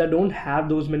poems that don't have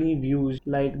those many views,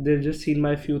 like they're just seen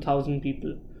by a few thousand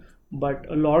people. But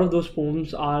a lot of those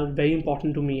poems are very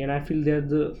important to me, and I feel they're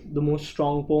the most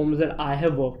strong poems that I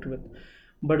have worked with.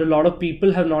 But a lot of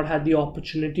people have not had the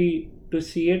opportunity to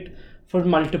see it for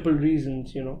multiple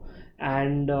reasons,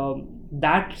 and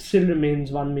that still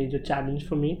remains one major challenge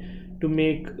for me, to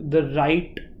make the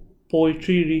right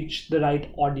poetry reach the right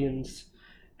audience.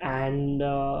 And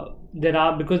there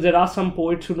are some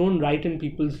poets who don't write in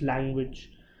people's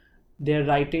language. They're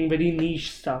writing very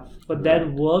niche stuff, but their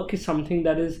work is something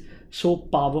that is so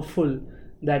powerful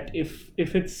that if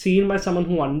it's seen by someone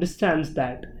who understands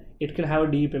that, it can have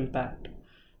a deep impact.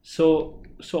 So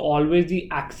always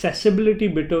the accessibility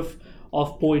bit of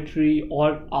poetry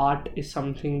or art is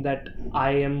something that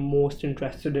I am most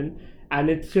interested in, and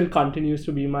it still continues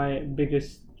to be my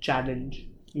biggest challenge,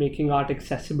 making art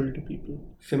accessible to people.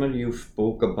 Simar, you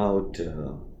spoke about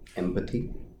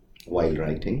empathy while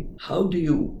writing. How do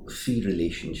you see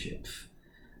relationships?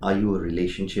 Are you a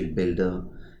relationship builder?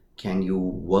 Can you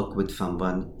work with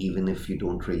someone even if you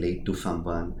don't relate to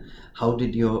someone? How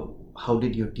did your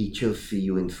teachers see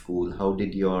you in school? How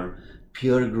did your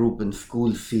peer group in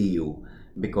school see you?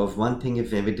 Because one thing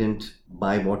is evident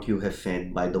by what you have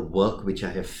said, by the work which I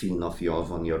have seen of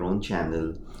yours on your own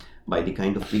channel, by the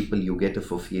kind of people you get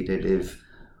associated, is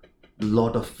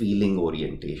lot of feeling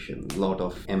orientation, lot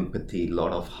of empathy,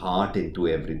 lot of heart into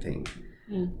everything.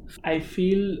 I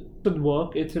feel with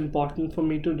work, it's important for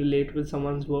me to relate with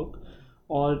someone's work,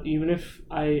 or even if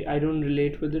I don't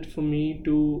relate with it, for me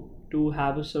to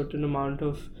have a certain amount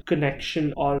of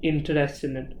connection or interest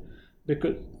in it,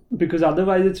 because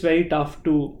otherwise it's very tough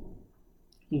to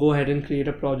go ahead and create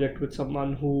a project with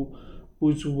someone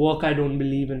whose work I don't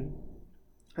believe in.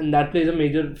 And that plays a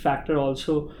major factor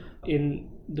also in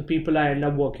the people I end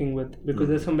up working with, because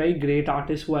there's some very great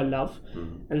artists who I love,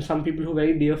 and some people who are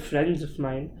very dear friends of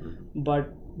mine,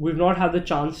 but we've not had the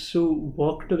chance to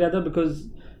work together because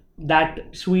that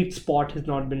sweet spot has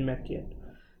not been met yet.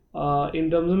 In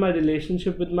terms of my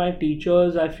relationship with my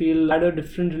teachers, I feel I had a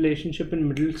different relationship in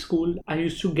middle school. I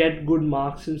used to get good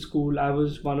marks in school. I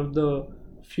was one of the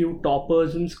few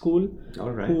toppers in school.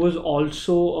 All right. Who was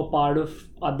also a part of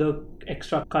other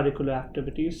extracurricular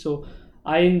activities. So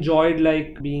I enjoyed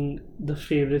like being the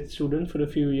favorite student for a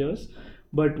few years.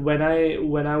 But when I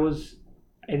was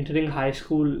entering high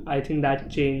school, I think that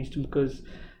changed, because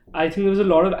I think there was a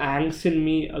lot of angst in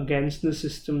me against the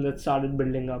system that started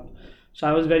building up. So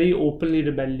I was very openly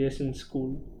rebellious in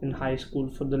high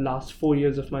school, for the last 4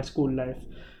 years of my school life.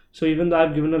 So even though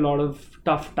I've given a lot of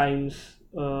tough times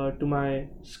to my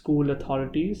school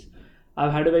authorities,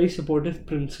 I've had a very supportive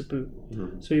principal.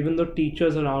 So even though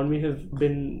teachers around me have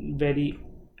been very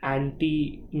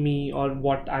anti me or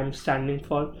what I'm standing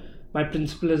for, my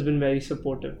principal has been very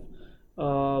supportive.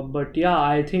 But yeah,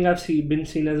 I think been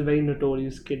seen as a very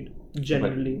notorious kid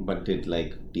generally. But did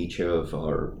like teachers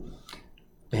or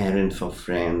parents or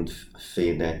friends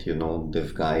say that,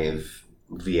 this guy is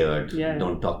weird, Yeah.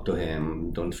 don't talk to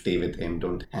him, don't stay with him,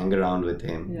 don't hang around with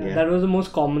him? Yeah, that was the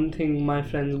most common thing my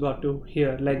friends got to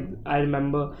hear. Like, I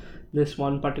remember this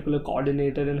one particular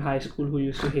coordinator in high school who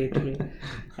used to hate me.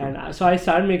 And so I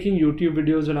started making YouTube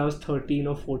videos when I was 13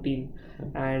 or 14.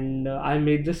 And I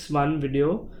made this one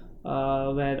video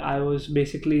where I was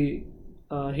basically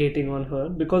hating on her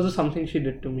because of something she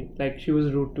did to me. Like, she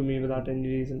was rude to me without any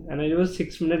reason. And it was a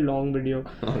 6-minute long video.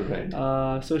 All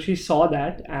right. So she saw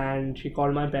that and she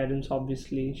called my parents,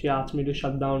 obviously. She asked me to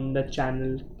shut down the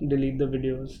channel, delete the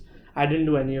videos. I didn't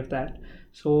do any of that.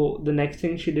 So the next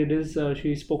thing she did is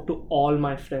she spoke to all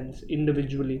my friends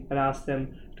individually and asked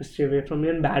them to stay away from me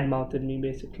and badmouthed me,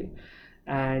 basically.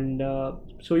 And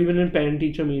so even in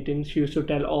parent-teacher meetings, she used to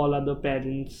tell all other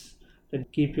parents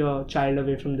that keep your child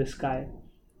away from this guy.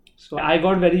 So I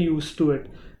got very used to it.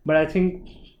 But I think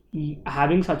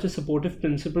having such a supportive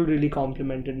principal really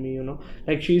complimented me,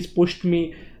 like she's pushed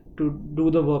me to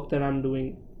do the work that I'm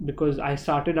doing, because I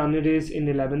started Anirez in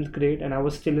 11th grade and I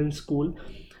was still in school.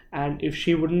 And if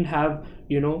she wouldn't have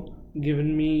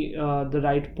given me the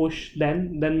right push,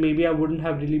 then maybe I wouldn't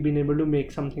have really been able to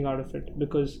make something out of it,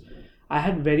 because I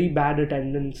had very bad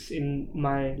attendance in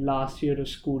my last year of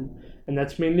school, and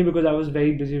that's mainly because I was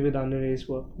very busy with Anirez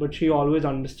work. But she always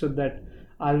understood that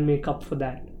I'll make up for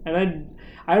that, and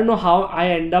I don't know how I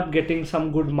end up getting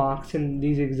some good marks in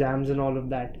these exams and all of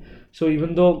that. So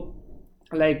even though,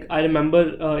 like, I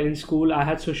remember in school I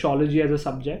had sociology as a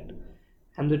subject,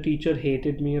 and the teacher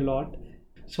hated me a lot.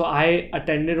 So I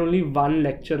attended only one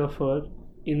lecture of her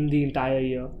in the entire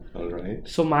year. All right.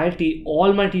 So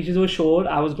all my teachers were sure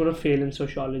I was going to fail in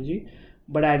sociology,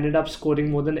 but I ended up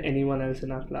scoring more than anyone else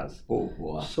in our class. Oh,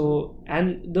 wow. So,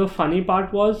 and the funny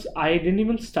part was I didn't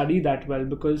even study that well,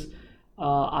 because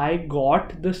I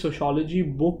got the sociology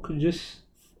book just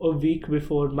a week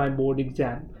before my board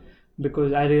exam,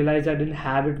 because I realized I didn't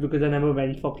have it because I never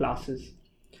went for classes.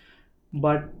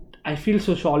 But I feel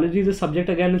sociology is a subject,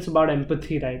 again, it's about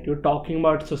empathy, right? You're talking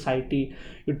about society,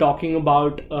 you're talking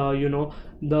about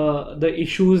the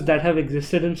issues that have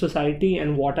existed in society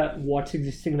and what's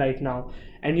existing right now,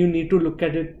 and you need to look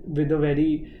at it with a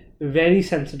very, very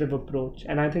sensitive approach.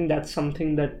 And I think that's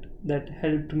something that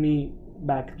helped me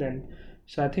back then.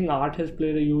 So I think art has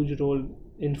played a huge role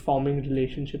in forming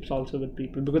relationships also with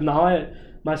people, because now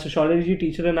my sociology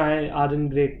teacher and I are in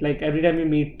great, like, every time we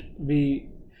meet, we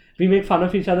make fun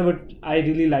of each other, but I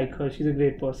really like her. She's a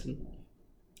great person.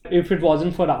 If it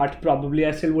wasn't for art, probably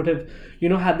I still would have,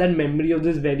 had that memory of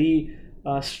this very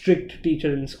strict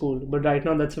teacher in school. But right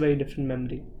now, that's a very different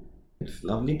memory. It's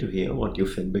lovely to hear what you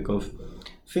said, because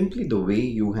simply the way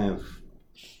you have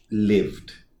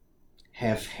lived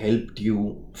has helped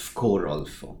you score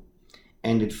also.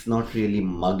 And it's not really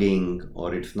mugging,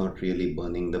 or it's not really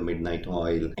burning the midnight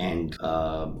oil and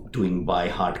doing by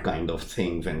heart kind of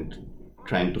things and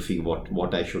trying to see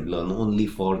what I should learn only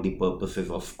for the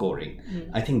purposes of scoring.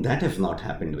 I think that has not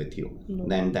happened with you. No.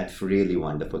 Then that's really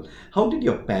wonderful. How did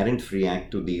your parents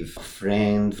react to these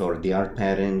friends or their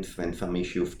parents when some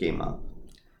issues came up?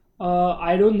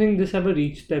 I don't think this ever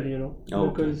reached them, Okay.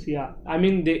 because I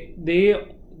mean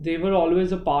they were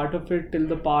always a part of it till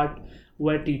the part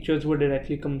where teachers were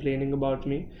directly complaining about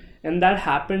me, and that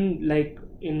happened like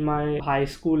in my high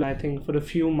school. I think for a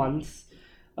few months.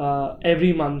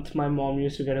 Every month my mom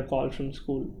used to get a call from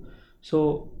school.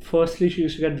 So firstly she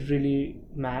used to get really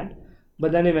mad,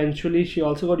 but then eventually she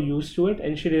also got used to it,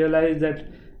 and she realized that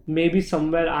maybe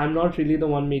somewhere I'm not really the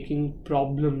one making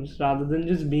problems, rather than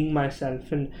just being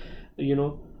myself. And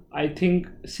I think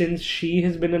since she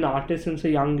has been an artist since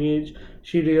a young age,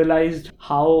 she realized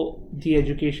how the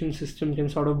education system can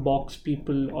sort of box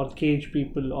people or cage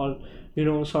people,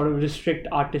 or sort of restrict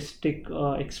artistic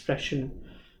expression.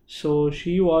 So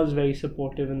she was very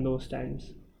supportive in those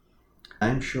times.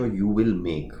 I'm sure you will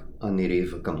make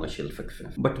Anirez a commercial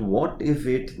success. But what is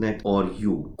it that or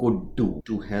you could do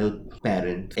to help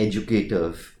parents,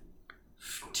 educators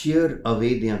steer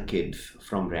away their kids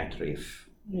from rat race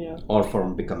Yeah. or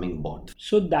from becoming bots?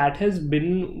 So that has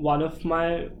been one of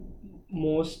my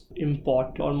most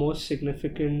important or most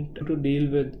significant to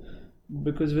deal with,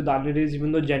 because with Anirez,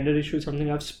 even though gender issue is something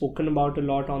I've spoken about a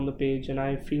lot on the page and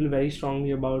I feel very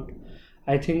strongly about,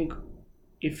 I think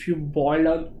if you boil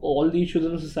down all the issues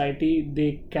in society,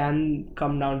 they can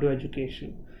come down to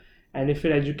education. And if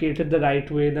you're educated the right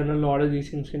way, then a lot of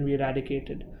these things can be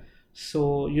eradicated.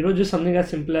 So, just something as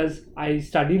simple as I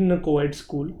studied in a co-ed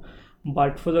school,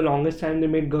 but for the longest time they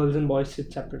made girls and boys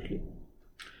sit separately.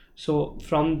 So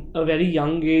from a very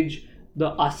young age, the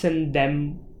us and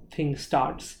them thing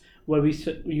starts, where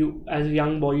you as a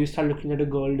young boy you start looking at a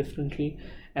girl differently,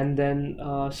 and then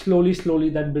slowly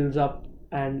that builds up,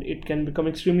 and it can become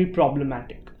extremely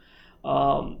problematic.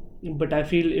 But I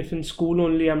feel if in school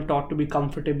only I'm taught to be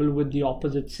comfortable with the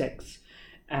opposite sex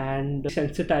and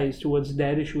sensitized towards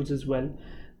their issues as well,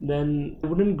 then I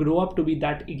wouldn't grow up to be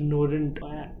that ignorant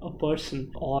a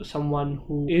person or someone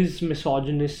who is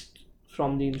misogynist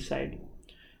from the inside.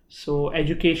 So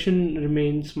education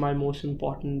remains my most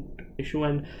important issue,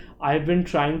 and I've been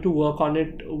trying to work on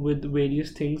it with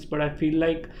various things, but I feel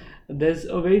like there's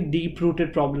a very deep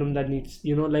rooted problem that needs,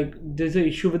 like there's an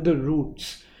issue with the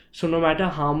roots. So no matter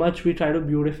how much we try to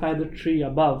beautify the tree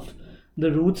above,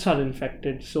 the roots are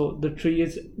infected, so the tree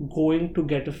is going to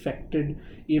get affected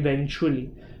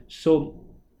eventually. So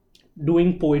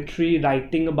doing poetry,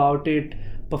 writing about it,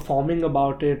 performing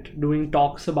about it, doing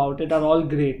talks about it are all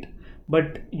great,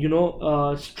 but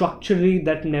structurally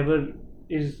that never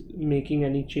is making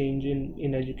any change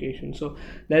in education. So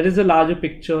there is a larger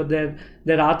picture.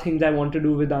 There are things I want to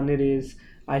do with Unerase.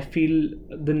 I feel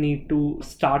the need to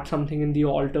start something in the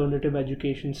alternative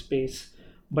education space.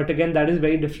 But again, that is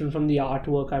very different from the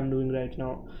artwork I'm doing right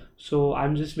now. So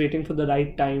I'm just waiting for the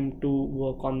right time to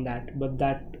work on that. But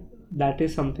that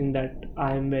is something that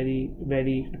I'm very,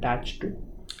 very attached to.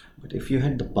 But if you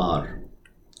had the power,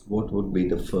 what would be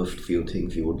the first few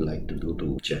things you would like to do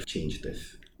to just change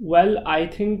this? Well, I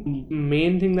think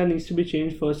main thing that needs to be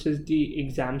changed first is the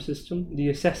exam system, the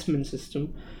assessment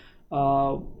system,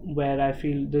 where I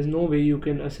feel there's no way you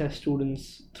can assess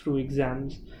students through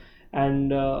exams.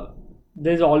 And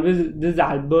there's always this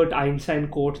Albert Einstein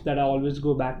quote that I always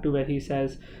go back to, where he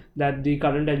says that the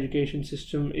current education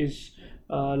system is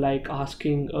like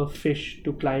asking a fish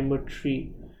to climb a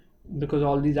tree, because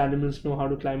all these animals know how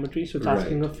to climb a tree. So it's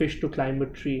asking a fish to climb a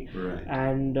tree. Right.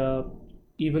 And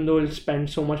even though it'll spend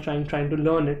so much time trying to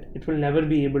learn it, it will never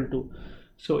be able to.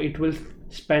 So it will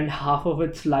spend half of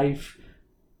its life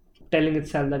telling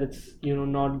itself that it's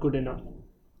not good enough.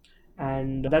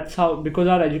 And that's how, because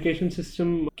our education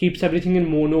system keeps everything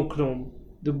in monochrome,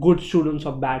 the good students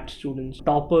or bad students,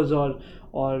 toppers or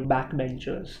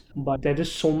backbenchers, but there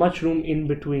is so much room in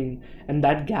between, and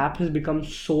that gap has become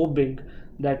so big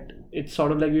that it's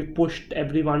sort of like we pushed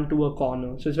everyone to a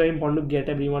corner. So it's very important to get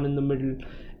everyone in the middle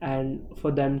and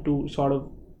for them to sort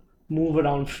of move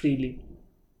around freely.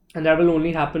 And that will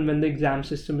only happen when the exam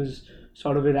system is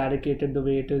sort of eradicated the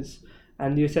way it is,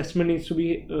 and the assessment needs to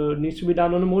be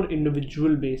done on a more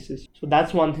individual basis. So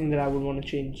that's one thing that I would want to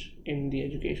change in the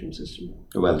education system.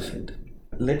 Well said.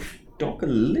 Let's talk a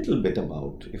little bit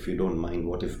about, if you don't mind,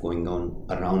 what is going on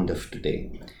around us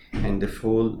today and this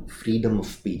whole freedom of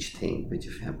speech thing which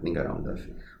is happening around us.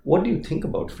 What do you think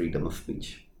about freedom of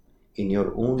speech? In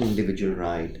your own individual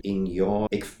right, in your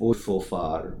exposure so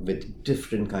far with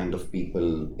different kind of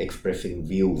people expressing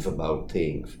views about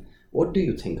things, what do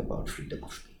you think about freedom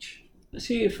of speech?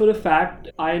 See, for a fact,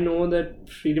 I know that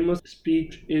freedom of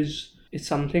speech is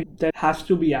something that has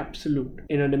to be absolute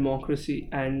in a democracy.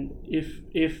 And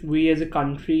if we as a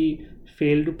country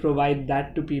fail to provide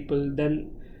that to people,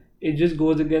 then it just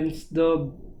goes against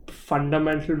the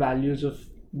fundamental values of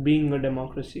being a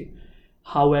democracy.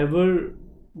 However,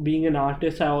 being an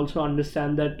artist, I also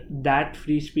understand that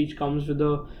free speech comes with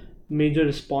a major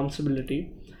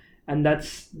responsibility, and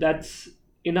that's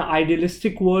in an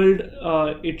idealistic world,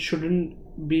 it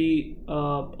shouldn't be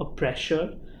a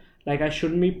pressure. Like, I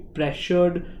shouldn't be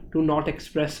pressured to not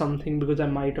express something because I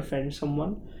might offend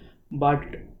someone. But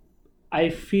I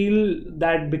feel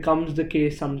that becomes the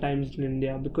case sometimes in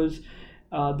India, because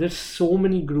there's so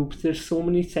many groups, there's so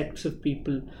many sects of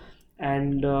people,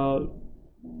 and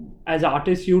as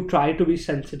artists you try to be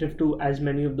sensitive to as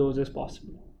many of those as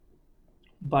possible.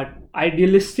 But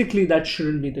idealistically, that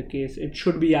shouldn't be the case. It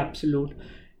should be absolute.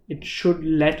 It should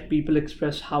let people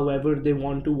express however they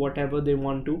want to, whatever they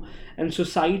want to. And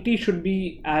society should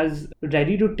be as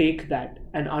ready to take that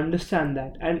and understand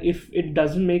that. And if it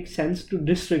doesn't make sense, to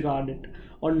disregard it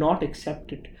or not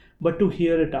accept it, but to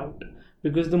hear it out.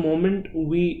 Because the moment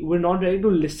we're not ready to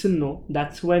listen, no,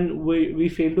 that's when we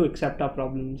fail to accept our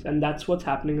problems. And that's what's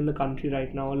happening in the country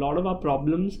right now. A lot of our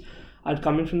problems are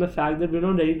coming from the fact that we're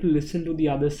not ready to listen to the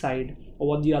other side or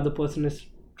what the other person is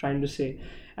trying to say.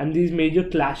 And these major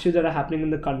clashes that are happening in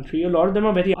the country, a lot of them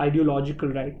are very ideological,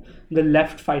 right? The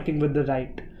left fighting with the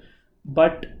right.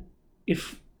 But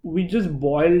if we just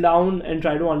boil down and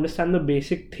try to understand the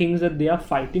basic things that they are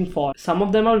fighting for, some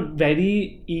of them are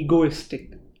very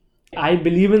egoistic. I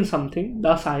believe in something,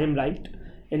 thus I am right,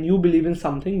 and you believe in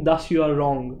something, thus you are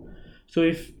wrong. So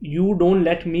if you don't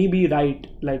let me be right,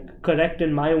 like correct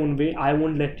in my own way, I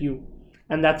won't let you.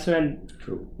 And that's when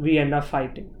we end up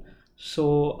fighting.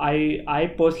 So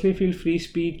I personally feel free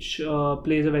speech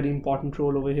plays a very important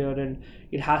role over here, and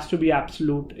it has to be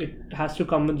absolute. It has to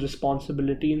come with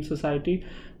responsibility in society,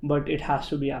 but it has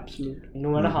to be absolute. No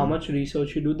matter how much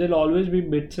research you do, there'll always be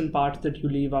bits and parts that you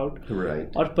leave out, right,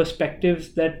 or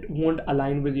perspectives that won't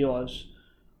align with yours.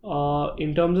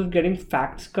 In terms of getting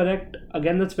facts correct,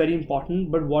 again, that's very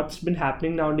important. But what's been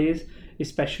happening nowadays,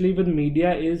 especially with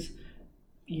media, is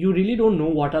you really don't know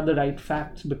what are the right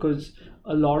facts, because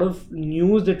a lot of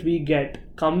news that we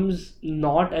get comes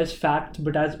not as facts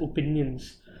but as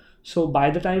opinions. So by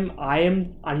the time I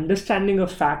am understanding a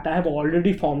fact, I have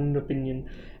already formed an opinion,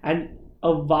 and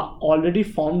already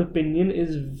formed opinion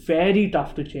is very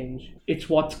tough to change. It's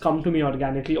what's come to me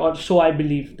organically, or so I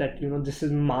believe, that this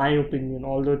is my opinion,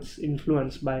 although it's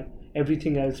influenced by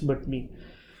everything else but me.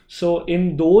 So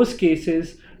in those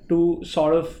cases, to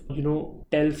sort of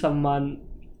tell someone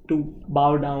to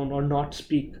bow down or not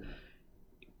speak,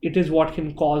 it is what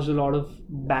can cause a lot of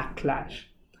backlash.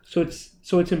 So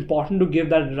it's important to give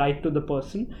that right to the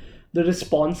person. The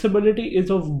responsibility is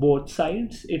of both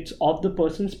sides. It's of the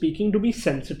person speaking to be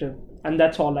sensitive, and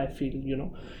that's all I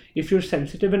feel. If you're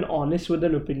sensitive and honest with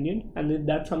an opinion, and if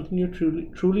that's something you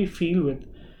truly feel with,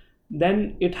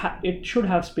 then it should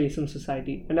have space in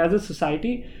society. And as a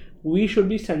society, we should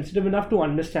be sensitive enough to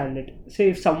understand it. Say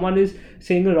if someone is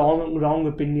saying a wrong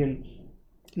opinion,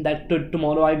 that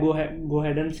tomorrow I go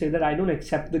ahead and say that I don't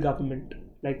accept the government.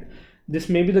 Like, this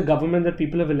may be the government that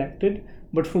people have elected,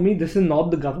 but for me this is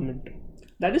not the government.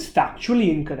 That is factually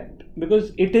incorrect,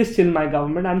 because it is still my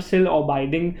government. I'm still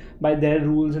abiding by their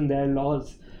rules and their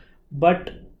laws.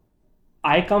 But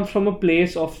I come from a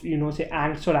place of, say,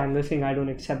 angst or anger, saying I don't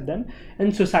accept them.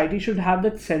 And society should have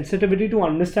that sensitivity to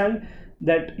understand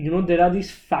that, there are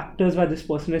these factors why this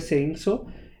person is saying so,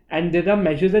 and there are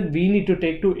measures that we need to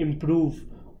take to improve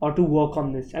or to work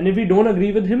on this. And if we don't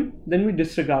agree with him, then we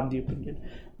disregard the opinion.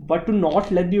 But to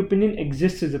not let the opinion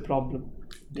exist is a problem.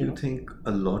 Do you think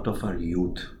a lot of our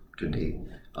youth today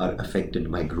are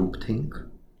affected by groupthink?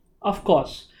 Of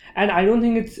course. And I don't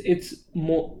think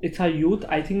it's our youth.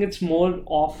 I think it's more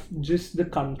of just the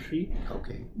country.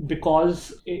 Okay.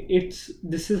 Because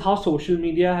this is how social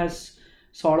media has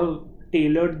sort of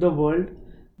tailored the world,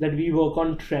 that we work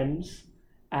on trends,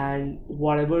 and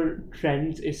whatever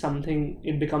trends is something,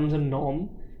 it becomes a norm.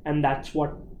 And that's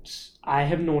what I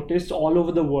have noticed all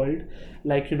over the world.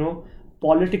 Like,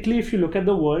 politically, if you look at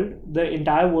the world, the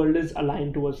entire world is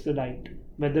aligned towards the right.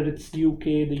 Whether it's UK,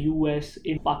 the US,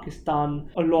 in Pakistan,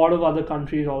 a lot of other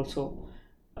countries also.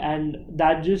 And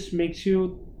that just makes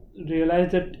you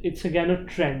realize that it's again a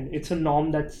trend. It's a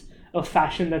norm, that's a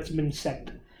fashion that's been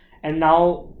set. And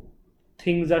now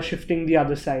things are shifting the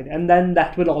other side. And then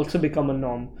that will also become a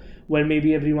norm, where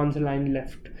maybe everyone's aligned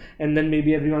left, and then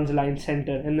maybe everyone's aligned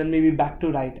center, and then maybe back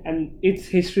to right. And it's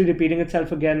history repeating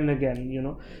itself again and again.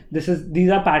 These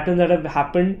are patterns that have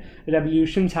happened.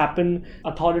 Revolutions happen,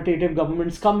 authoritative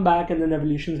governments come back, and then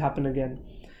revolutions happen again.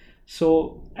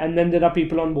 So, and then there are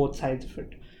people on both sides of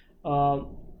it.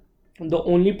 The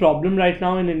only problem right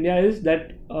now in India is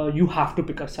that you have to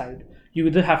pick a side. You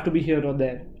either have to be here or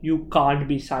there. You can't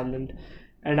be silent.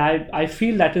 And I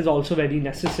feel that is also very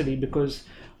necessary, because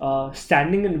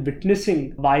standing and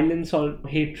witnessing violence or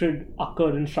hatred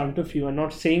occur in front of you and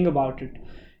not saying about it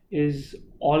is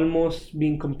almost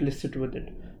being complicit with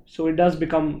it. So it does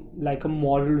become like a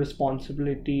moral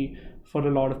responsibility for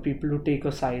a lot of people to take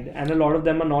a side, and a lot of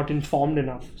them are not informed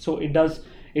enough. So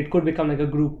it could become like a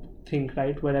group thing,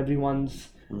 right, where everyone's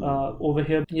over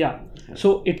here. Yeah.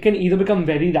 So it can either become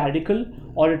very radical,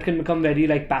 or it can become very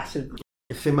like passive.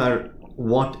 Simar,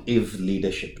 what is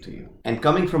leadership to you? And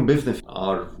coming from business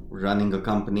or running a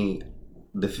company,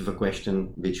 this is a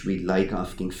question which we like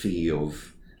asking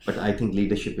CEOs. But I think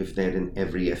leadership is there in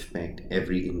every aspect,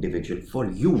 every individual. For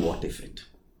you, what is it?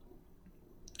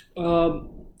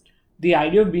 The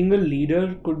idea of being a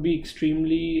leader could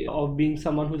be of being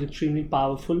someone who's extremely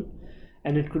powerful.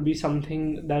 And it could be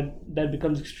something that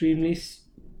becomes extremely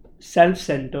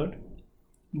self-centered.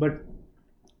 But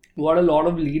what a lot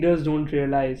of leaders don't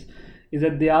realize is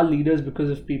that they are leaders because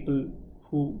of people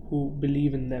who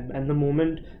believe in them. And the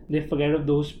moment they forget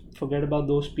about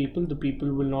those people, the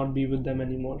people will not be with them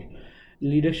anymore.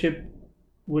 Leadership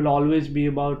will always be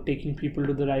about taking people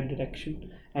to the right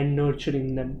direction and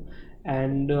nurturing them.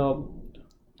 And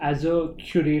as a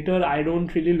curator, I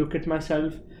don't really look at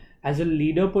myself as a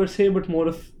leader per se, but more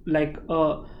of like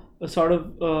a sort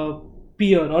of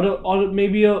peer, or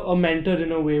maybe a mentor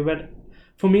in a way, where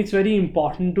for me it's very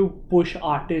important to push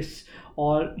artists,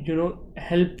 or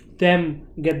help them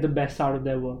get the best out of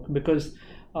their work, because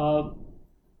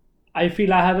I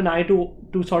feel I have an eye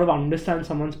to sort of understand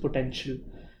someone's potential,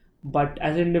 but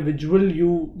as an individual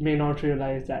you may not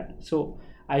realize that. So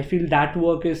I feel that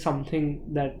work is something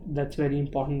that's very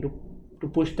important to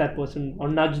push that person or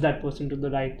nudge that person to the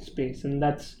right space. And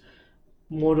that's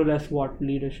more or less what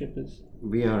leadership is.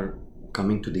 We are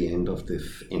coming to the end of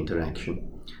this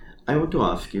interaction. I want to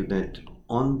ask you that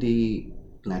on the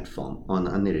platform, on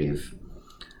Anirev,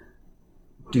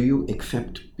 do you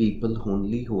accept people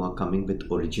only who are coming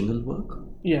with original work?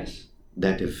 Yes.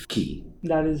 That is key.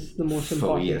 That is the most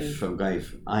important thing. So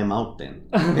guys, I'm out then.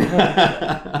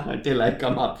 Till I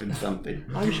come up with something.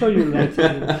 I'm sure you'll write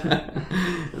something.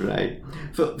 Right.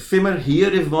 So Simar, here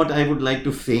is what I would like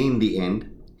to say in the end.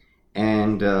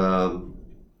 And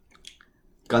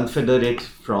consider it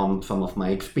from some of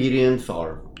my experience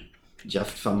or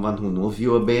just someone who knows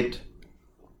you a bit.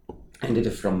 And it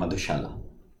is from Madhushala.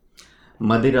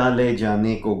 मदिरा ले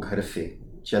जाने को घर से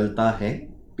चलता है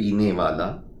पीने वाला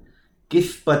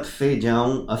किस पथ से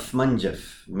जाऊं असमंजस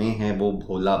में है वो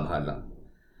भोला भाला।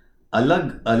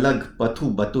 अलग अलग पथु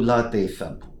बतुलाते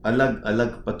सब, अलग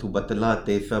अलग पथु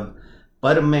बतलाते सब,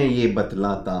 पर मैं ये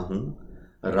बतलाता हूँ,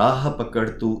 राह पकड़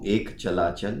तू एक चला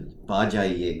चल, पा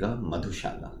जाइएगा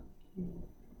मधुशाला.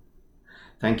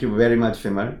 Thank you very much,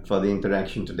 Simar, for the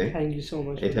interaction today. Thank you so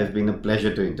much. It has been a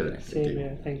pleasure to interact with Same you.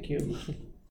 here. Thank you.